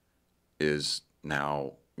sexuality is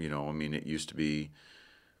now, it used to be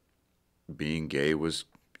being gay was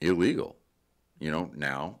illegal.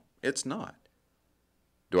 Now it's not.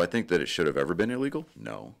 Do I think that it should have ever been illegal?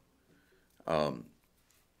 No.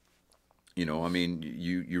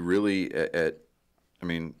 You really, to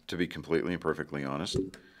be completely and perfectly honest,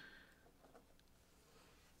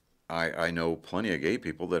 I know plenty of gay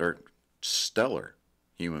people that are stellar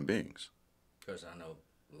human beings. Because I know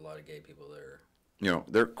a lot of gay people that are...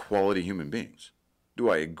 they're quality human beings. Do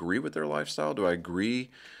I agree with their lifestyle? Do I agree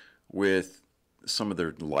with some of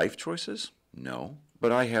their life choices? No.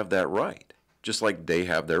 But I have that right. Just like they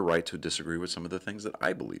have their right to disagree with some of the things that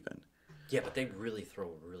I believe in. Yeah, but they really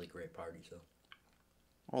throw really great parties, though.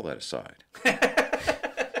 All that aside.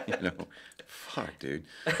 Fuck, dude.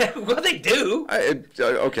 Well, they do.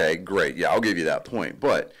 Okay, great. Yeah, I'll give you that point.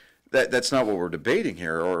 But that's not what we're debating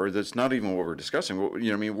here, or that's not even what we're discussing.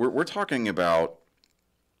 We're talking about,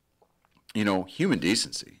 human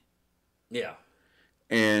decency. Yeah.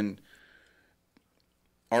 And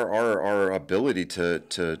our ability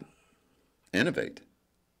to innovate.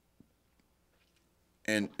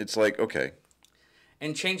 And it's like, okay.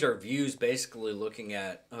 And change our views, basically looking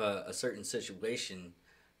at a certain situation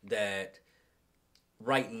that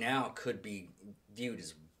right now could be viewed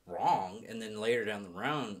as wrong, and then later down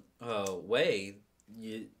the way,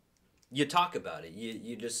 you talk about it,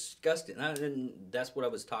 you discussed it, and that's what I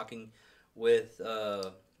was talking with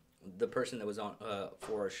the person that was on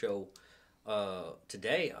for our show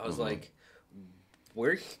today. I was like,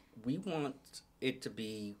 we want it to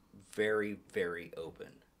be very, very open.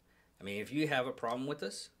 If you have a problem with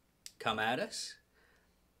us, come at us.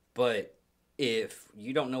 But if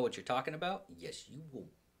you don't know what you're talking about, yes, you will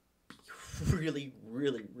be really,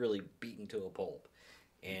 really, really beaten to a pulp.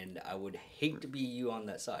 And I would hate to be you on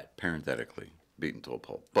that side. Parenthetically, beaten to a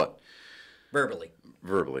pulp. But Verbally.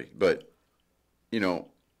 But,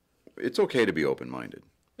 it's okay to be open-minded.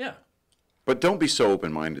 Yeah. But don't be so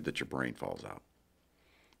open-minded that your brain falls out.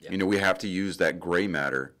 Yeah. We have to use that gray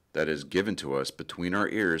matter that is given to us between our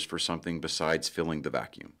ears for something besides filling the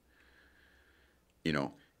vacuum.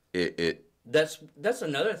 That's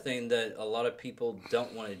another thing that a lot of people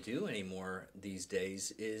don't want to do anymore these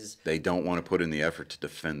days is they don't want to put in the effort to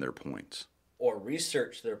defend their points or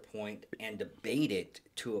research their point and debate it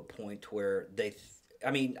to a point where they.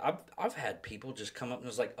 I've had people just come up and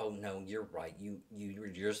was like, "Oh no, you're right. You're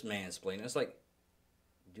just mansplaining." It's like,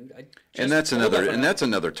 dude, I. Just that's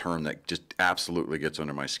another term that just absolutely gets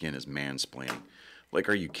under my skin is mansplaining. Like,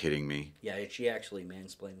 are you kidding me? Yeah, she actually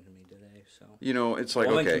mansplained to me today. So it's like,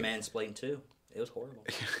 woman okay, can mansplain too. It was horrible.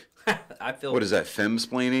 I feel. What is that?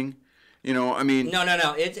 Femsplaining? I mean, No.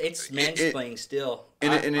 It's mansplaining still.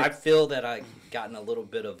 and I feel that I gotten a little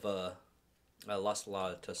bit of I lost a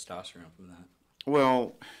lot of testosterone from that.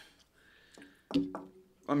 well,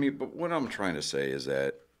 I mean, but what I'm trying to say is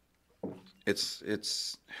that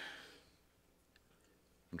it's.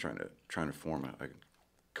 I'm trying to form a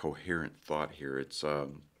coherent thought here. It's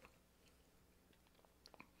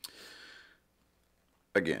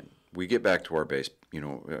again, we get back to our base.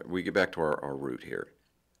 We get back to our root here.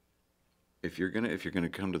 If you're gonna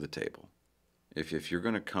come to the table, if you're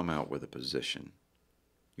gonna come out with a position,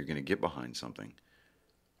 you're gonna get behind something.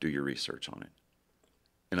 Do your research on it.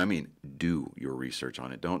 And I mean, do your research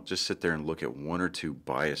on it. Don't just sit there and look at one or two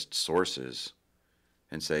biased sources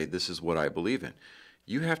and say, this is what I believe in.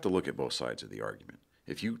 You have to look at both sides of the argument.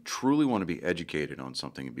 If you truly want to be educated on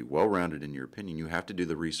something and be well-rounded in your opinion, you have to do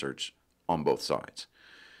the research on both sides.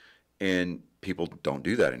 And people don't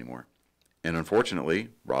do that anymore. And unfortunately,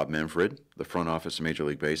 Rob Manfred, the front office of Major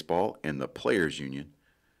League Baseball, and the Players Union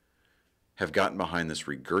have gotten behind this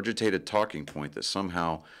regurgitated talking point that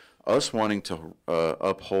somehow us wanting to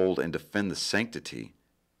uphold and defend the sanctity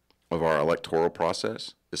of our electoral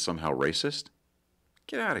process is somehow racist.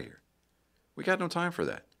 Get out of here. We got no time for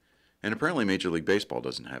that. And apparently Major League Baseball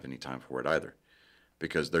doesn't have any time for it either,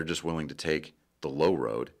 because they're just willing to take the low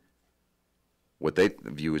road, what they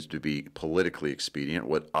view as to be politically expedient,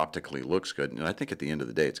 what optically looks good. And I think at the end of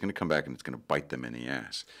the day, it's going to come back and it's going to bite them in the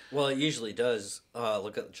ass. Well, it usually does.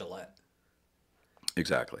 Look at Gillette.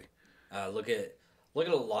 Exactly. Look at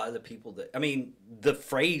a lot of the people that. I mean, the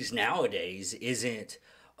phrase nowadays isn't,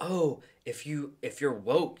 "Oh, if you're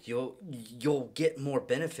woke, you'll get more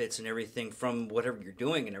benefits and everything from whatever you're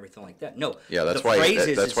doing and everything like that." No. Yeah, that's why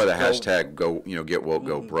the hashtag get woke,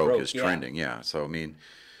 go broke is trending. Yeah. So I mean,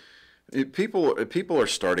 people are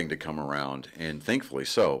starting to come around, and thankfully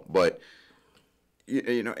so. But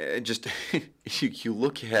it just you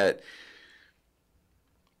look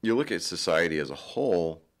at society as a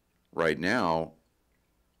whole right now,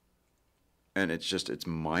 and it's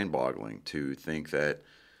mind-boggling to think that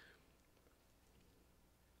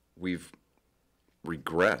we've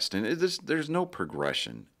regressed, and there's no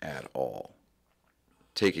progression at all.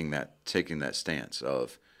 Taking that stance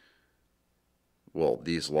of, well,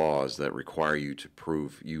 these laws that require you to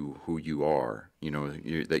prove who you are,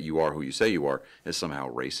 that you are who you say you are, is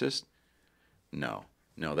somehow racist. No,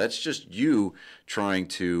 that's just you trying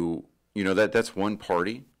to, that's one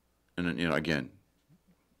party, and again,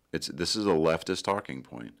 this is a leftist talking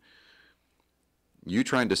point. You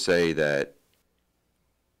trying to say that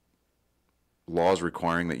laws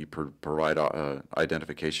requiring that you provide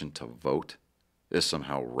identification to vote is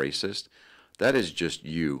somehow racist. That is just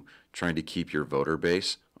you trying to keep your voter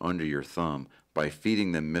base under your thumb by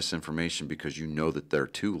feeding them misinformation because you know that they're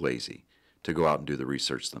too lazy to go out and do the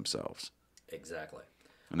research themselves. Exactly.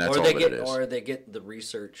 And that's all that it is. Or they get the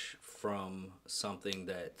research from something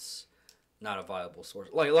that's not a viable source.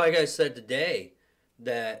 Like I said today,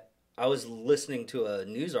 that I was listening to a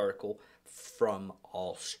news article from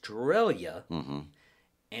Australia,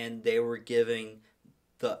 and they were giving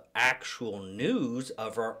the actual news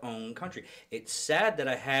of our own country. It's sad that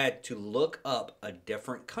I had to look up a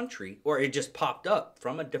different country, or it just popped up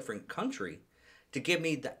from a different country to give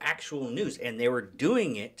me the actual news, and they were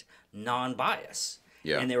doing it non-bias.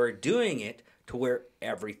 Yeah. And they were doing it to where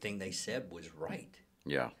everything they said was right.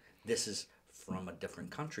 Yeah. This is from a different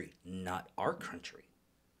country, not our country.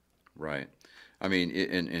 Right. I mean,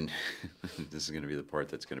 and this is going to be the part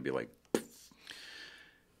that's going to be like,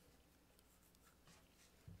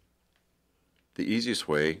 the easiest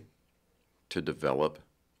way to develop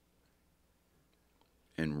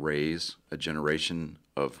and raise a generation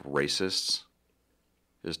of racists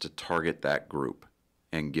is to target that group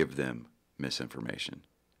and give them misinformation.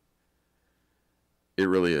 It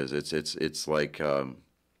really is. It's like the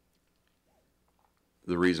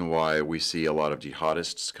reason why we see a lot of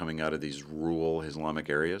jihadists coming out of these rural Islamic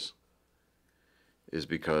areas is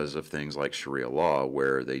because of things like Sharia law,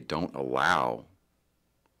 where they don't allow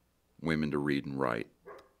women to read and write.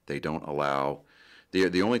 They don't allow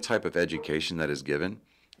the only type of education that is given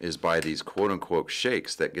is by these quote-unquote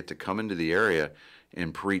sheikhs that get to come into the area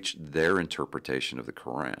and preach their interpretation of the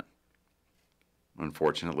Quran.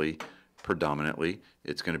 Unfortunately, predominantly,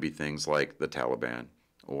 it's going to be things like the Taliban,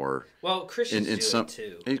 or Christians do it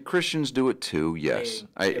too. Christians do it too. Yes.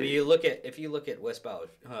 If you look at West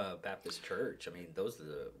Baptist Church, I mean, those are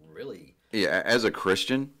the really. Yeah, as a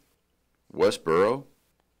Christian, Westboro,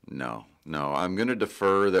 no. I'm going to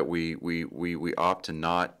defer that we opt to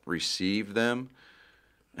not receive them.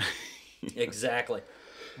 Exactly,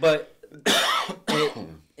 but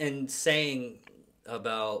in saying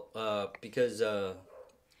about because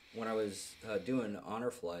when I was doing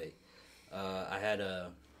honor flight, I had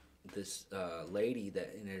this lady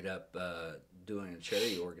that ended up doing a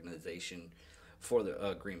charity organization for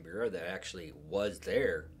the Green Bureau that actually was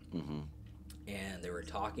there, and they were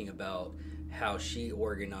talking about how she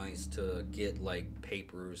organized to get like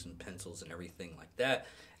papers and pencils and everything like that.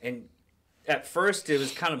 And at first, it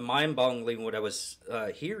was kind of mind-boggling what I was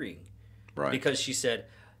hearing, Right. because she said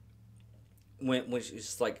when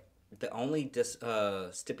she's like, the only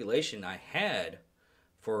stipulation I had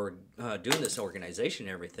for doing this organization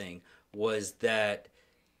and everything was that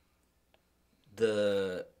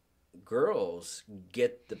the girls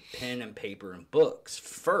get the pen and paper and books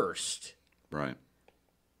first, Right.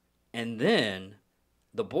 and then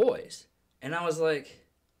the boys. And I was like,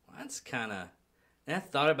 well, that's kind of. And I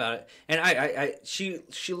thought about it, and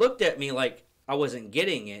she looked at me like I wasn't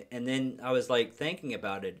getting it, and then I was like thinking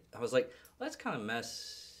about it. I was like, well, that's kind of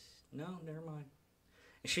mess. No, never mind.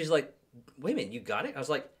 And she's like, wait a minute, you got it? I was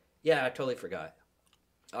like, yeah, I totally forgot.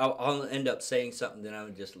 I'll end up saying something, then I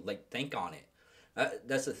would just like think on it.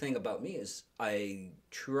 That's the thing about me, is I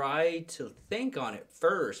try to think on it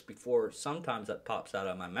first before sometimes that pops out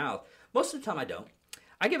of my mouth. Most of the time I don't.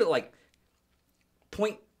 I give it like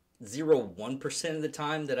 0.01% of the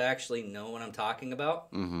time that I actually know what I'm talking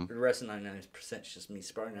about. Mm-hmm. The rest of 99% is just me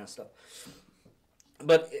spouting out stuff.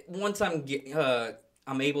 But once I'm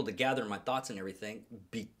able to gather my thoughts and everything,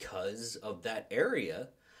 because of that area,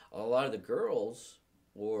 a lot of the girls,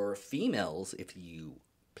 or females, if you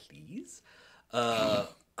please,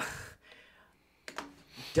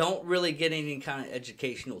 don't really get any kind of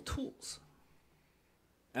educational tools.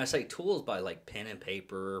 And I say tools by like pen and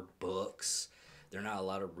paper, books. They're not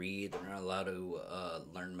allowed to read. They're not allowed to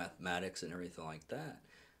learn mathematics and everything like that.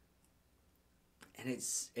 And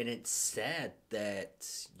it's sad that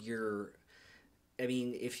I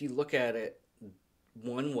mean, if you look at it,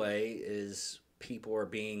 one way is people are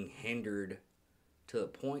being hindered to the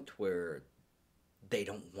point where they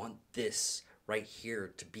don't want this right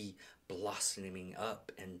here to be blossoming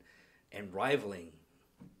up and rivaling.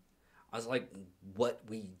 I was like, what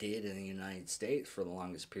we did in the United States for the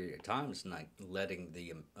longest period of time is like letting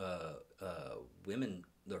the women,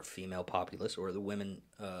 the female populace, or the women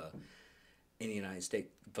in the United States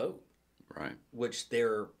vote. Right. Which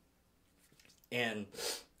and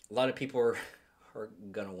a lot of people are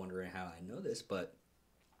going to wonder how I know this, but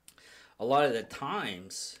a lot of the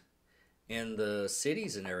times in the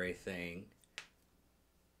cities and everything,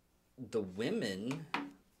 the women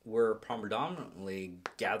were predominantly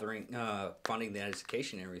gathering, funding the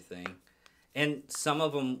education and everything. And some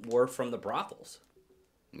of them were from the brothels.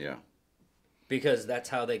 Yeah. Because that's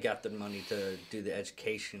how they got the money to do the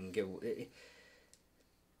education.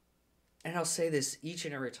 And I'll say this each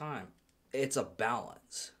and every time. It's a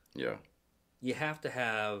balance. Yeah. You have to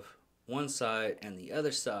have one side and the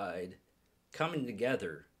other side coming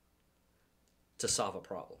together to solve a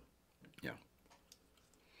problem. Yeah.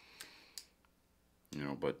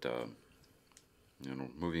 But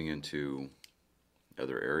moving into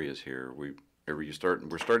other areas here, we're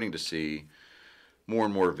starting to see more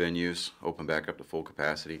and more venues open back up to full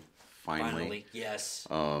capacity. Finally, yes.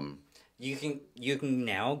 You can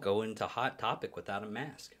now go into Hot Topic without a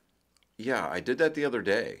mask. Yeah, I did that the other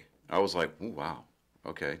day. I was like, ooh, wow,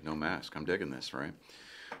 okay, no mask. I'm digging this, right?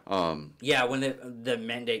 Yeah, when the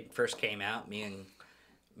mandate first came out, me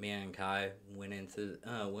and Kai went into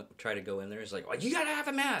try to go in there. It's like, well, you gotta have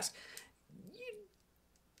a mask.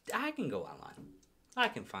 I can go online. I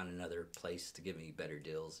can find another place to give me better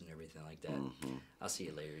deals and everything like that. Mm-hmm. I'll see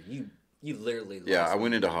you later. You literally. Yeah, I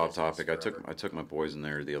went into Hot Topic. I took my boys in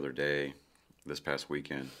there the other day, this past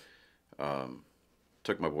weekend.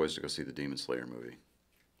 Took my boys to go see the Demon Slayer movie,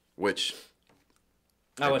 which.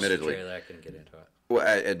 I watched the trailer. I couldn't get into it. Well,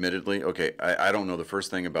 admittedly, okay, I don't know the first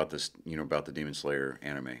thing about this, about the Demon Slayer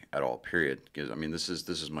anime at all. Period. Because I mean, this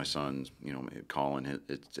is my son's, Colin.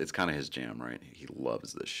 It's kind of his jam, right? He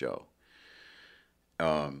loves this show.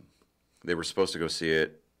 They were supposed to go see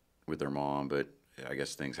it with their mom, but I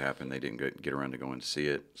guess things happened. They didn't get around to going to see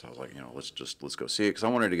it. So I was like, let's go see it, because I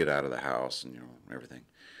wanted to get out of the house and everything.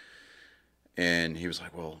 And he was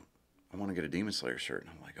like, well, I want to get a Demon Slayer shirt.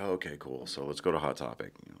 And I'm like, oh, okay, cool. So let's go to Hot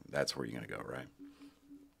Topic. That's where you're going to go, right?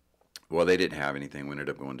 Well, they didn't have anything. We ended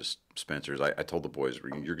up going to Spencer's. I told the boys,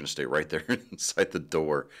 you're going to stay right there inside the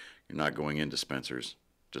door. You're not going into Spencer's.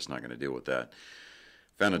 Just not going to deal with that.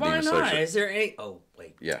 Found a Demon Slayer shirt. Is there any... Oh,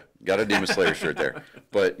 wait. Yeah, got a Demon Slayer shirt there.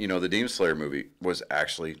 But, the Demon Slayer movie was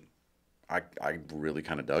actually... I really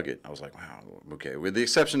kind of dug it. I was like, wow, okay. With the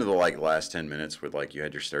exception of the last 10 minutes where you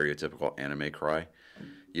had your stereotypical anime cry.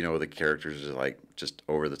 the characters are like just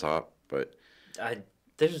over the top. But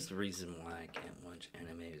There's the reason why I can't watch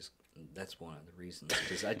anime. That's one of the reasons,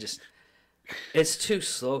 because it's too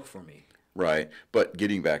slow for me. right. But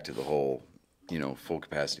getting back to the whole, full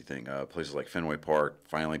capacity thing, places like Fenway Park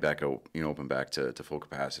finally back open back to full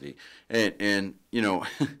capacity, and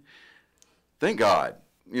thank God,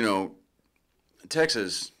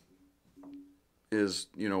 Texas is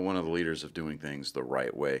one of the leaders of doing things the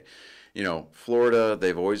right way. Florida,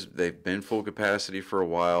 they've been full capacity for a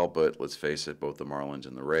while, but let's face it, both the Marlins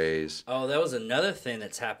and the Rays. Oh, that was another thing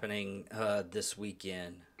that's happening this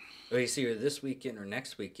weekend. Or you see, either this weekend or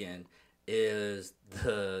next weekend is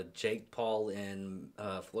the Jake Paul and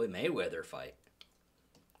Floyd Mayweather fight.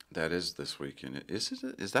 That is this weekend.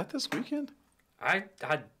 Is that this weekend? I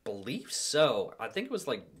believe so. I think it was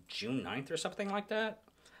like June 9th or something like that.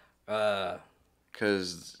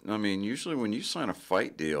 Because, usually when you sign a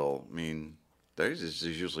fight deal, there's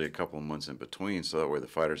usually a couple of months in between, so that way the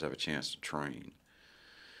fighters have a chance to train.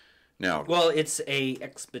 Now, well, it's a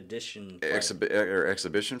expedition fight.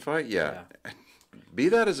 Exhibition fight? Yeah. Be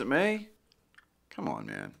that as it may, come on,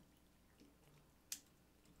 man.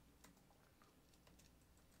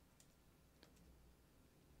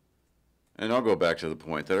 And I'll go back to the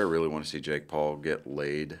point that I really want to see Jake Paul get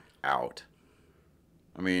laid out.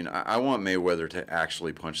 I want Mayweather to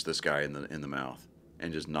actually punch this guy in the mouth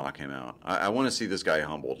and just knock him out. I want to see this guy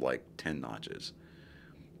humbled like 10 notches.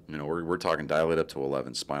 We're talking dial it up to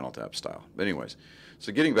 11 Spinal Tap style. But anyways,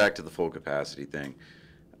 so getting back to the full capacity thing,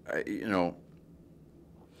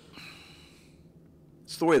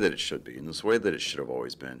 it's the way that it should be, and it's the way that it should have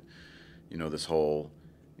always been. This whole,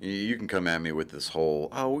 you can come at me with this whole,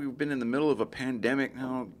 oh, we've been in the middle of a pandemic.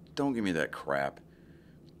 No, don't give me that crap.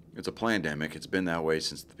 It's a pandemic. It's been that way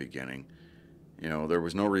since the beginning. There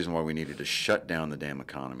was no reason why we needed to shut down the damn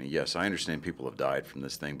economy. Yes, I understand people have died from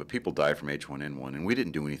this thing, but people died from H1N1, and we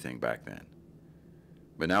didn't do anything back then.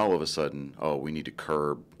 But now all of a sudden, we need to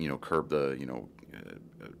curb the,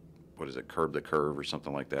 what is it, curb the curve or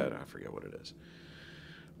something like that. I forget what it is.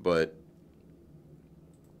 But,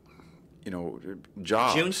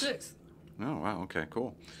 jobs. June 6th. Oh, wow, okay,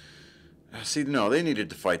 cool. See, no, they needed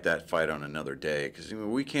to fight that fight on another day, because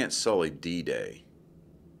we can't sully D-Day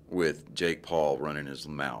with Jake Paul running his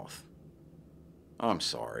mouth. I'm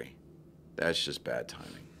sorry. That's just bad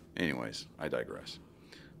timing. Anyways, I digress.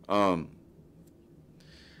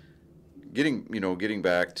 Getting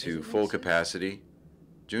back to full capacity,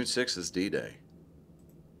 June 6th is D-Day.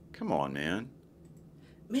 Come on, man.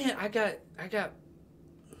 Man, I got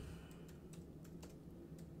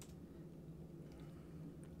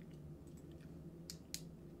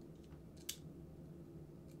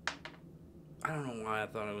I don't know why I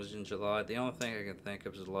thought it was in July. The only thing I can think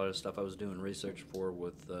of is a lot of stuff I was doing research for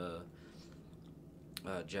with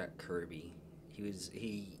Jack Kirby.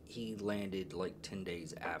 He landed like 10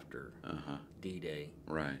 days after D-Day.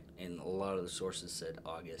 Right. And a lot of the sources said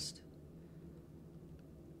August.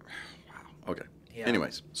 Wow. Okay. Yeah.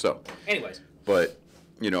 Anyways. But,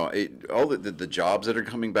 all the jobs that are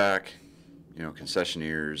coming back,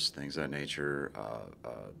 concessionaires, things of that nature,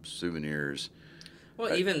 souvenirs.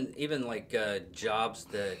 Well, even like jobs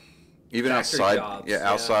that even outside jobs,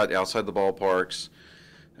 outside the ballparks,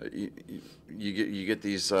 you get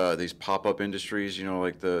these pop-up industries,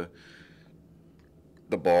 like the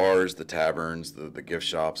bars, the taverns, the gift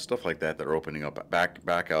shops, stuff like that are opening up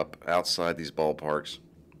back up outside these ballparks.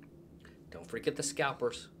 Don't forget the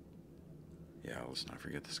scalpers. Yeah, let's not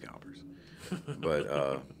forget the scalpers.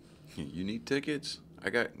 But you need tickets?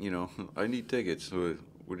 I need tickets.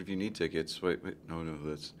 What if you need tickets? Wait, no,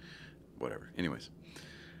 that's whatever. Anyways,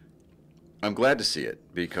 I'm glad to see it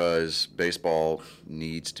because baseball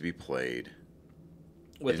needs to be played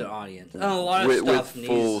with an audience. And a lot of stuff with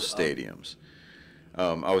full stadiums.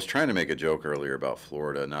 I was trying to make a joke earlier about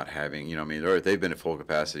Florida not having, they've been at full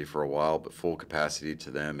capacity for a while, but full capacity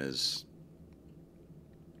to them is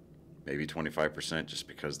maybe 25% just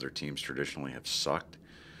because their teams traditionally have sucked.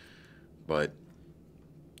 But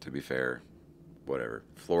to be fair, whatever.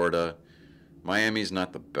 Florida, Miami's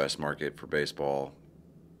not the best market for baseball.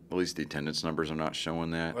 At least the attendance numbers are not showing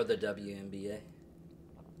that. Or the WNBA.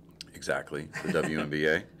 Exactly, the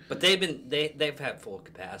WNBA. But they've had full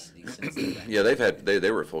capacity since then. Yeah,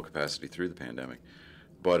 they were at full capacity through the pandemic.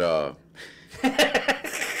 But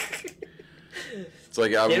it's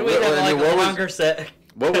like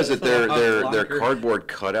what was it? Their cardboard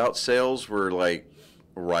cutout sales were like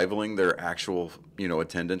rivaling their actual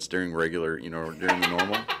attendance during regular during the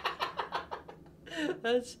normal.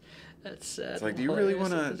 That's sad. It's like, do you really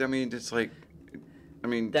want to? It's like I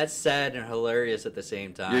mean, That's sad and hilarious at the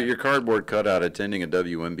same time. your cardboard cutout attending a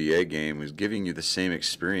WNBA game is giving you the same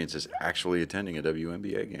experience as actually attending a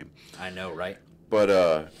WNBA game. I know, right?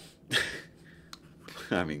 But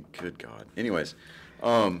I mean, good God. Anyways,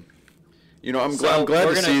 you know, I'm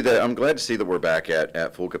glad to see that we're back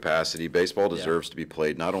at full capacity. Baseball deserves to be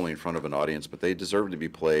played not only in front of an audience, but they deserve to be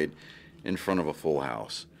played in front of a full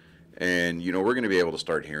house. And you know, we're going to be able to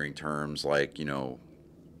start hearing terms like, you know,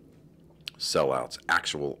 sellouts,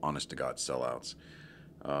 actual honest to God sellouts.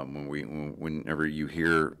 Whenever you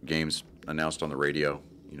hear games announced on the radio,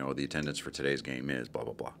 you know, the attendance for today's game is blah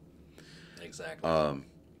blah blah. Exactly.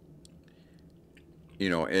 You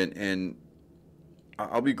know, and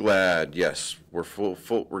I'll be glad. Yes, we're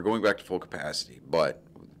we're going back to full capacity. But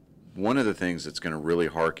one of the things that's going to really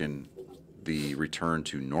hearken the return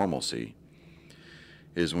to normalcy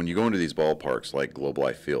is when you go into these ballparks like Globe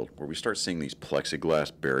Life Field, where we start seeing these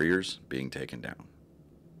plexiglass barriers being taken down.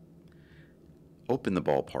 Open the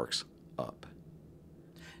ballparks up.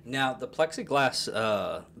 Now, the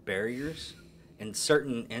plexiglass barriers, in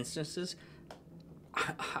certain instances,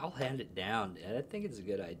 I'll hand it down. I think it's a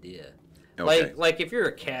good idea. Okay. Like if you're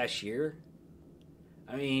a cashier,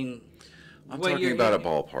 I mean, I'm talking about at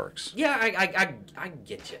ballparks. Yeah, I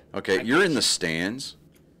get you. Okay, you're in the stands,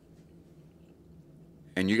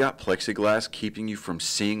 and you got plexiglass keeping you from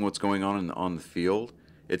seeing what's going on the field.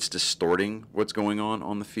 It's distorting what's going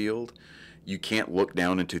on the field. You can't look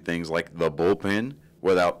down into things like the bullpen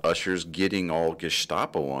without ushers getting all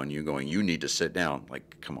Gestapo on you, going, "You need to sit down."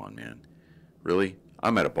 Like, come on, man. Really?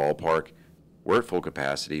 I'm at a ballpark. We're at full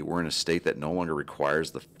capacity. We're in a state that no longer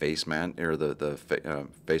requires the face mask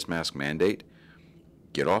mandate.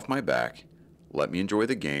 Get off my back. Let me enjoy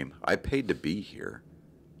the game. I paid to be here.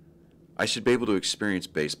 I should be able to experience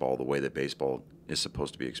baseball the way that baseball is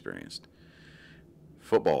supposed to be experienced.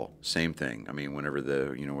 Football, same thing. I mean, when the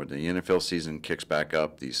NFL season kicks back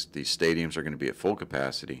up, these stadiums are going to be at full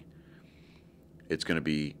capacity. It's going to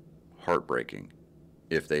be heartbreaking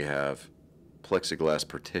if they have plexiglass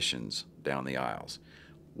partitions down the aisles.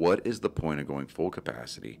 What is the point of going full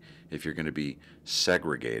capacity if you're going to be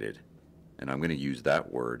segregated? And I'm going to use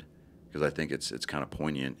that word because I think it's kind of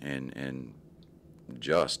poignant and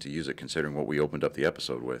just to use it considering what we opened up the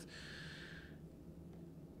episode with.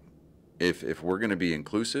 If we're going to be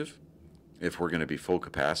inclusive, if we're going to be full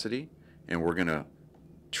capacity, and we're going to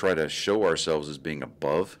try to show ourselves as being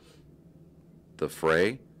above the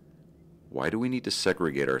fray, why do we need to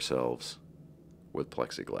segregate ourselves with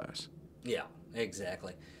plexiglass? Yeah,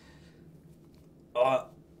 exactly.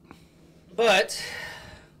 But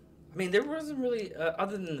I mean, there wasn't really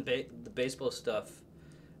other than the baseball stuff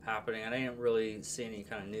happening. I didn't really see any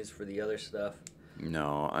kind of news for the other stuff.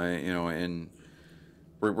 No, and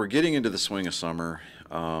we're getting into the swing of summer.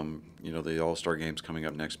 The All-Star game's coming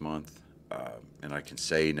up next month, and I can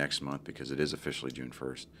say next month because it is officially June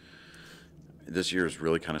 1st. This year is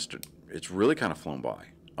really kind of flown by.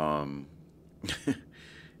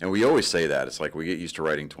 And we always say that. It's like we get used to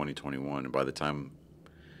writing 2021, and by the time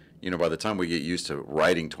we get used to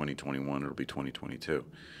writing 2021, it'll be 2022.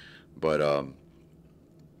 But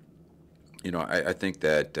I think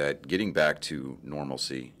that getting back to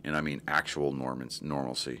normalcy, and I mean actual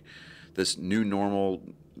normalcy, this new normal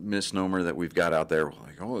misnomer that we've got out there,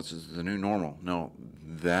 like, oh, this is the new normal. No,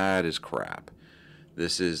 that is crap.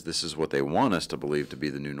 This is what they want us to believe to be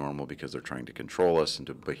the new normal because they're trying to control us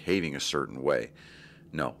into behaving a certain way.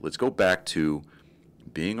 No, let's go back to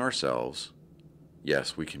being ourselves.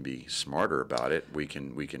 Yes, we can be smarter about it. We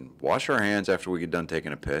can wash our hands after we get done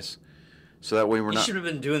taking a piss. So that way we're not... You should have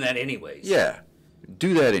been doing that anyways. Yeah,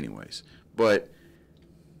 do that anyways. But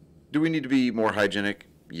do we need to be more hygienic?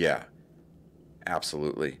 Yeah,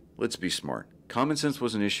 absolutely. Let's be smart. Common sense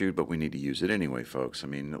wasn't issued, but we need to use it anyway, folks. I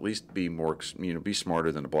mean, at least be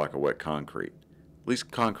smarter than a block of wet concrete. At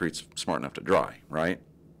least concrete's smart enough to dry, right?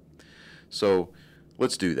 So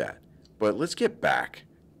let's do that. But let's get back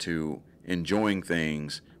to enjoying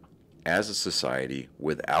things as a society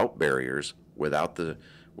without barriers, without the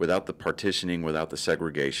partitioning, without the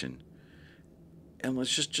segregation, and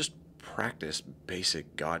let's just practice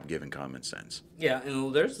basic God-given common sense. Yeah,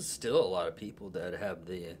 and there's still a lot of people that have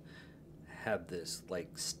this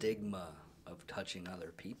like stigma of touching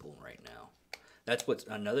other people right now. That's what's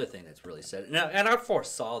another thing that's really sad. And I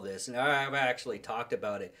foresaw this, and I've actually talked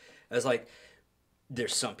about it. I was like,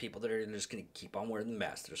 there's some people that are just going to keep on wearing the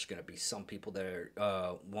mask. There's going to be some people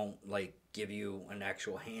that won't like give you an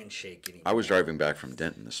actual handshake anymore. I was driving back from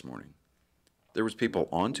Denton this morning. There was people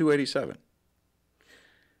on 287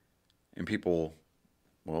 and people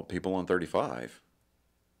on 35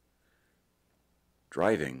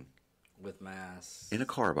 driving with masks. in a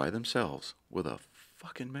car by themselves with a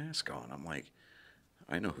fucking mask on. I'm like,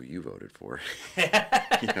 I know who you voted for.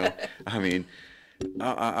 You know, I mean,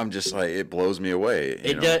 I'm just like, it blows me away.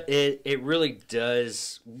 It really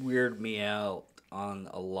does weird me out on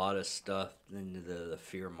a lot of stuff into the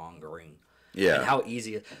fear mongering. Yeah. And how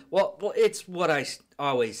easy it. Well, it's what I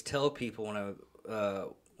always tell people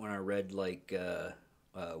when I read like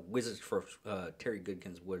Wizards First Terry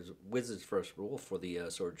Goodkin's Wizards First Rule for the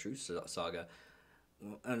Sword of Truth saga.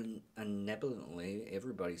 Unebully,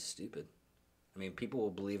 everybody's stupid. I mean, people will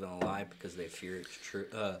believe in a lie because they fear it's true.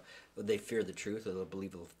 They fear the truth, or they'll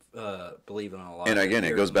believe in a lie. And again,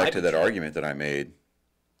 it goes back to that argument that I made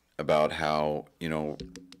about how, you know,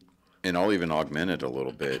 and I'll even augment it a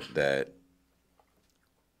little bit, that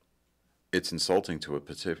it's insulting to a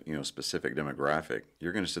specific demographic.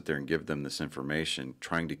 You're going to sit there and give them this information,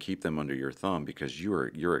 trying to keep them under your thumb because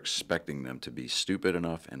you're expecting them to be stupid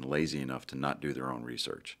enough and lazy enough to not do their own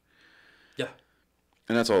research. Yeah.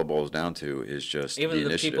 And that's all it boils down to, is just the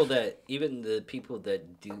initiative. Even the people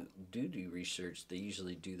that do research, they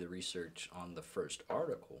usually do the research on the first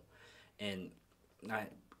article, and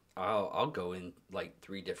I'll go in like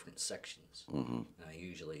 3 different sections. Mm-hmm. And I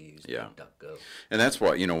usually use DuckDuckGo. And that's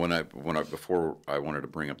why, you know, before I wanted to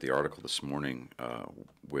bring up the article this morning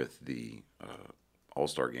with the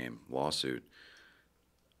All-Star Game lawsuit,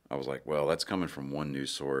 I was like, well, that's coming from one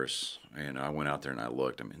news source, and I went out there and I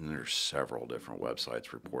looked. I mean, there's several different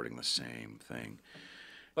websites reporting the same thing,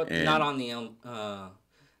 but not on the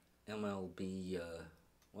MLB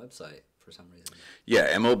website for some reason.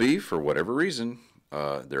 Yeah, MLB, for whatever reason,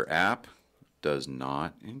 their app does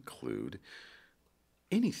not include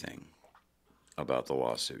anything about the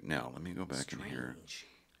lawsuit. Now, let me go back in here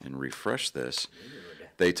and refresh this. Weird.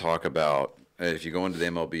 They talk about, if you go into the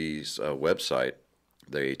MLB's website,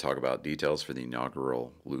 they talk about details for the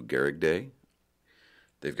inaugural Lou Gehrig Day.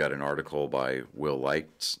 They've got an article by Will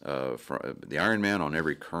Light, the Iron Man on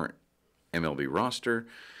every current MLB roster.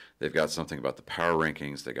 They've got something about the power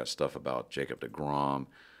rankings. They got stuff about Jacob deGrom.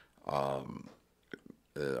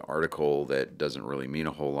 The article that doesn't really mean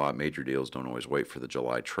a whole lot. Major deals don't always wait for the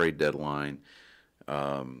July trade deadline.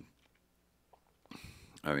 I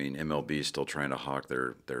mean, MLB is still trying to hawk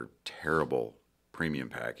their terrible premium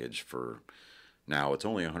package for. Now it's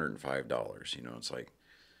only $105. You know, it's like,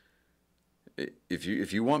 if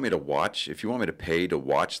you want me to watch, if you want me to pay to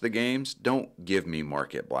watch the games, don't give me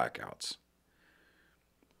market blackouts.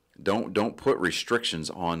 Don't put restrictions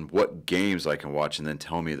on what games I can watch and then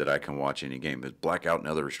tell me that I can watch any game. But blackout and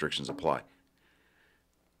other restrictions apply.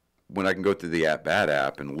 When I can go through the at-bat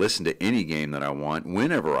app and listen to any game that I want,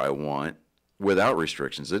 whenever I want, without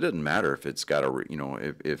restrictions. It doesn't matter if it's got a, you know,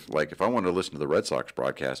 if I want to listen to the Red Sox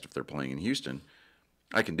broadcast if they're playing in Houston,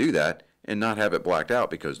 I can do that and not have it blacked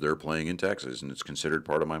out because they're playing in Texas and it's considered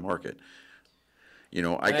part of my market. You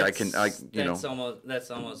know,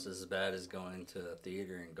 that's almost as bad as going to a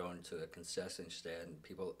theater and going to a concession stand.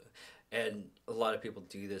 And a lot of people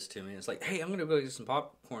do this to me. It's like, hey, I'm gonna go get some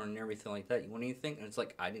popcorn and everything like that. You want anything? And it's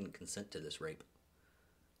like, I didn't consent to this rape.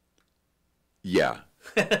 Yeah.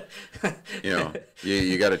 You know,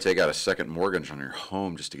 you got to take out a second mortgage on your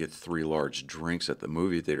home just to get 3 large drinks at the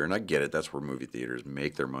movie theater. And I get it. That's where movie theaters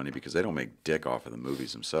make their money because they don't make dick off of the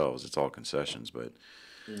movies themselves. It's all concessions. But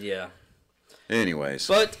yeah. Anyways.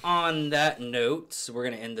 But on that note, we're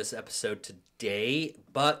going to end this episode today.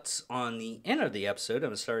 But on the end of the episode,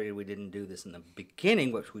 I'm sorry we didn't do this in the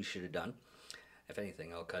beginning, which we should have done. If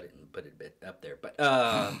anything, I'll cut it and put it a bit up there. But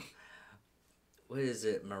what is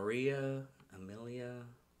it? Amelia,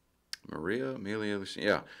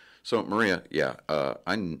 yeah. So Maria, yeah,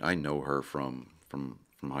 I know her from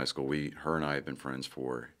high school. Her and I have been friends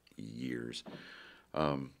for years.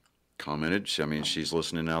 Commented, I mean, she's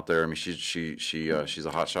listening out there. I mean, she's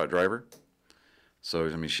a hotshot driver. So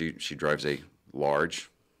I mean, she drives a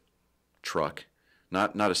large truck,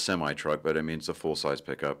 not a semi truck, but I mean it's a full size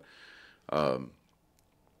pickup. And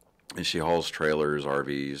she hauls trailers,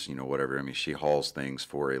 RVs, you know, whatever. I mean, she hauls things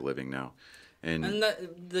for a living now. And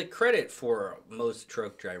the credit for most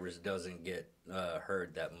truck drivers doesn't get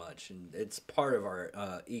heard that much, and it's part of our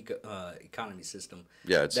economy system.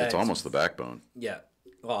 Yeah, it's almost the backbone. Yeah,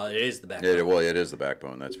 well, it is the backbone. It is the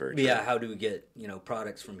backbone. That's very true. Yeah, how do we get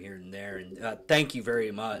products from here and there? And thank you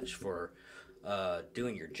very much for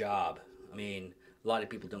doing your job. I mean, a lot of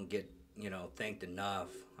people don't get thanked enough.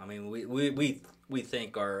 I mean, we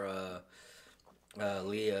thank our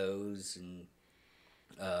Leos and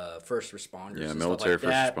first responders, yeah, and military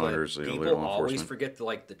stuff like first responders, but legal people enforcement. always forget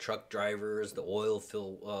the truck drivers, the oil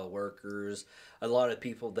field workers, a lot of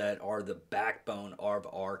people that are the backbone of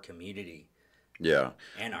our community. Yeah.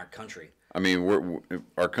 and our country. I mean,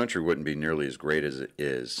 our country wouldn't be nearly as great as it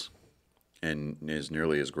is, and is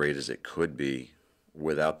nearly as great as it could be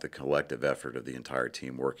without the collective effort of the entire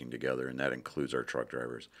team working together, and that includes our truck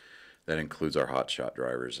drivers. That includes our hotshot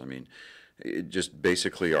drivers. I mean, it just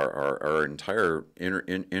basically our entire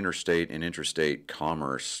interstate and intrastate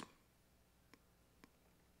commerce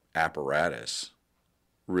apparatus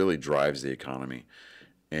really drives the economy,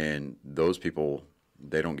 and those people,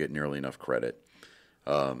 they don't get nearly enough credit.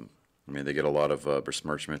 I mean, they get a lot of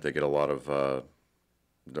besmirchment. They get a lot of, honestly,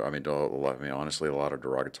 a lot of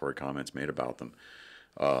derogatory comments made about them.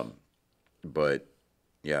 But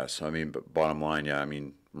yes, I mean, but bottom line, yeah, I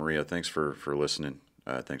mean, Maria, thanks for listening.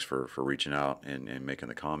 Thanks for reaching out and making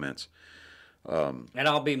the comments. And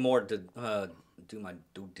I'll be more to do my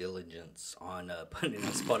due diligence on putting it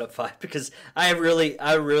on Spotify, because I really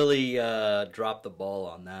dropped the ball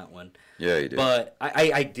on that one. Yeah, you did. But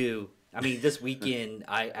I do. I mean, this weekend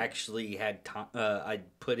I actually had time. I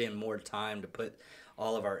put in more time to put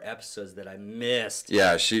all of our episodes that I missed.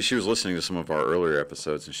 Yeah, she was listening to some of our earlier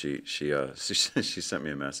episodes, and she sent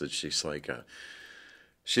me a message. She's like,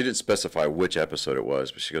 she didn't specify which episode it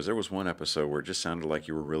was, but she goes, there was one episode where it just sounded like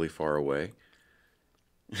you were really far away.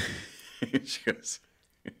 she goes,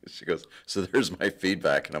 so there's my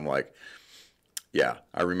feedback, and I'm like, yeah,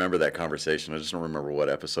 I remember that conversation. I just don't remember what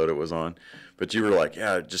episode it was on. But you were like,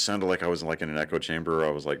 yeah, it just sounded like I was like in an echo chamber. Or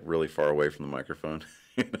I was like really far away from the microphone.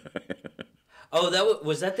 Oh,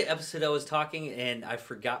 was that the episode I was talking and I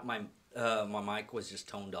forgot my mic was just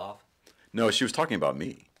toned off? No, she was talking about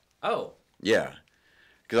me. Oh. Yeah.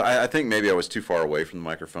 Because I think maybe I was too far away from the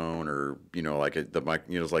microphone, or like the mic.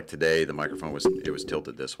 It was like today the microphone was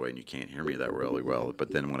tilted this way and you can't hear me that really well.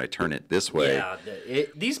 But then when I turn it this way, yeah,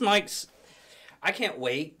 these mics. I can't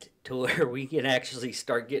wait to where we can actually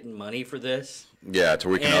start getting money for this. Yeah, till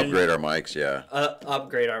we can upgrade our mics, yeah.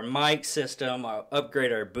 Upgrade our mic system,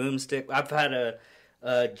 upgrade our boomstick. I've had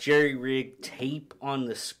a jerry-rig tape on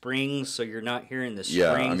the springs, so you're not hearing the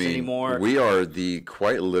springs anymore. We are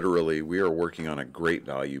quite literally, we are working on a great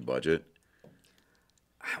value budget.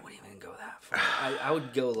 I wouldn't even go that far. I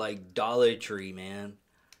would go like Dollar Tree, man.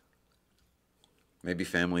 Maybe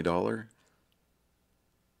Family Dollar?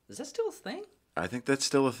 Is that still a thing? I think that's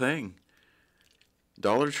still a thing.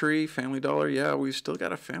 Dollar Tree, Family Dollar, yeah, we've still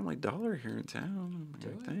got a Family Dollar here in town,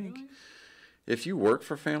 I think. Really? If you work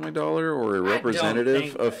for Family Dollar or a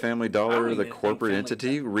representative of Family Dollar, the corporate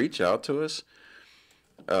entity, reach out to us.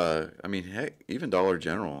 I mean, heck, even Dollar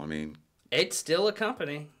General, I mean. It's still a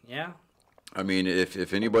company, yeah. I mean,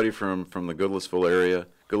 if anybody from the Goodlettsville area,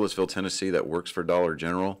 Goodlettsville, Tennessee, that works for Dollar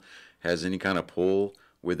General has any kind of pull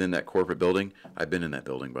within that corporate building, I've been in that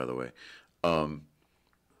building, by the way. Oh,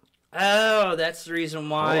 that's the reason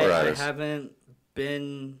why I haven't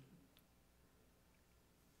been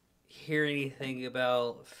hearing anything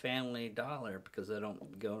about Family Dollar, because I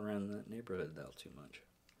don't go around that neighborhood too much.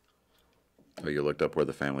 Oh, you looked up where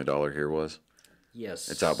the Family Dollar here was? Yes.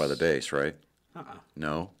 It's out by the base, right? Uh-uh.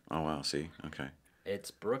 No? Oh, wow, see? Okay. It's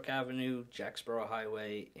Brook Avenue, Jacksboro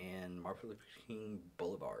Highway, and Martin Luther King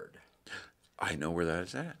Boulevard. I know where that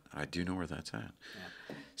is at. I do know where that's at.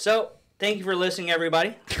 Yeah. So, thank you for listening,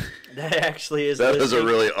 everybody. That actually is That was a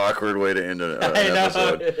really awkward way to end an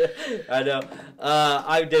episode. I know.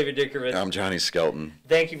 I'm David Dickerman. I'm Johnny Skelton.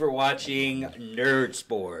 Thank you for watching Nerd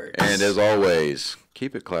Sports. And as always,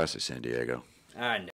 keep it classy, San Diego. I know.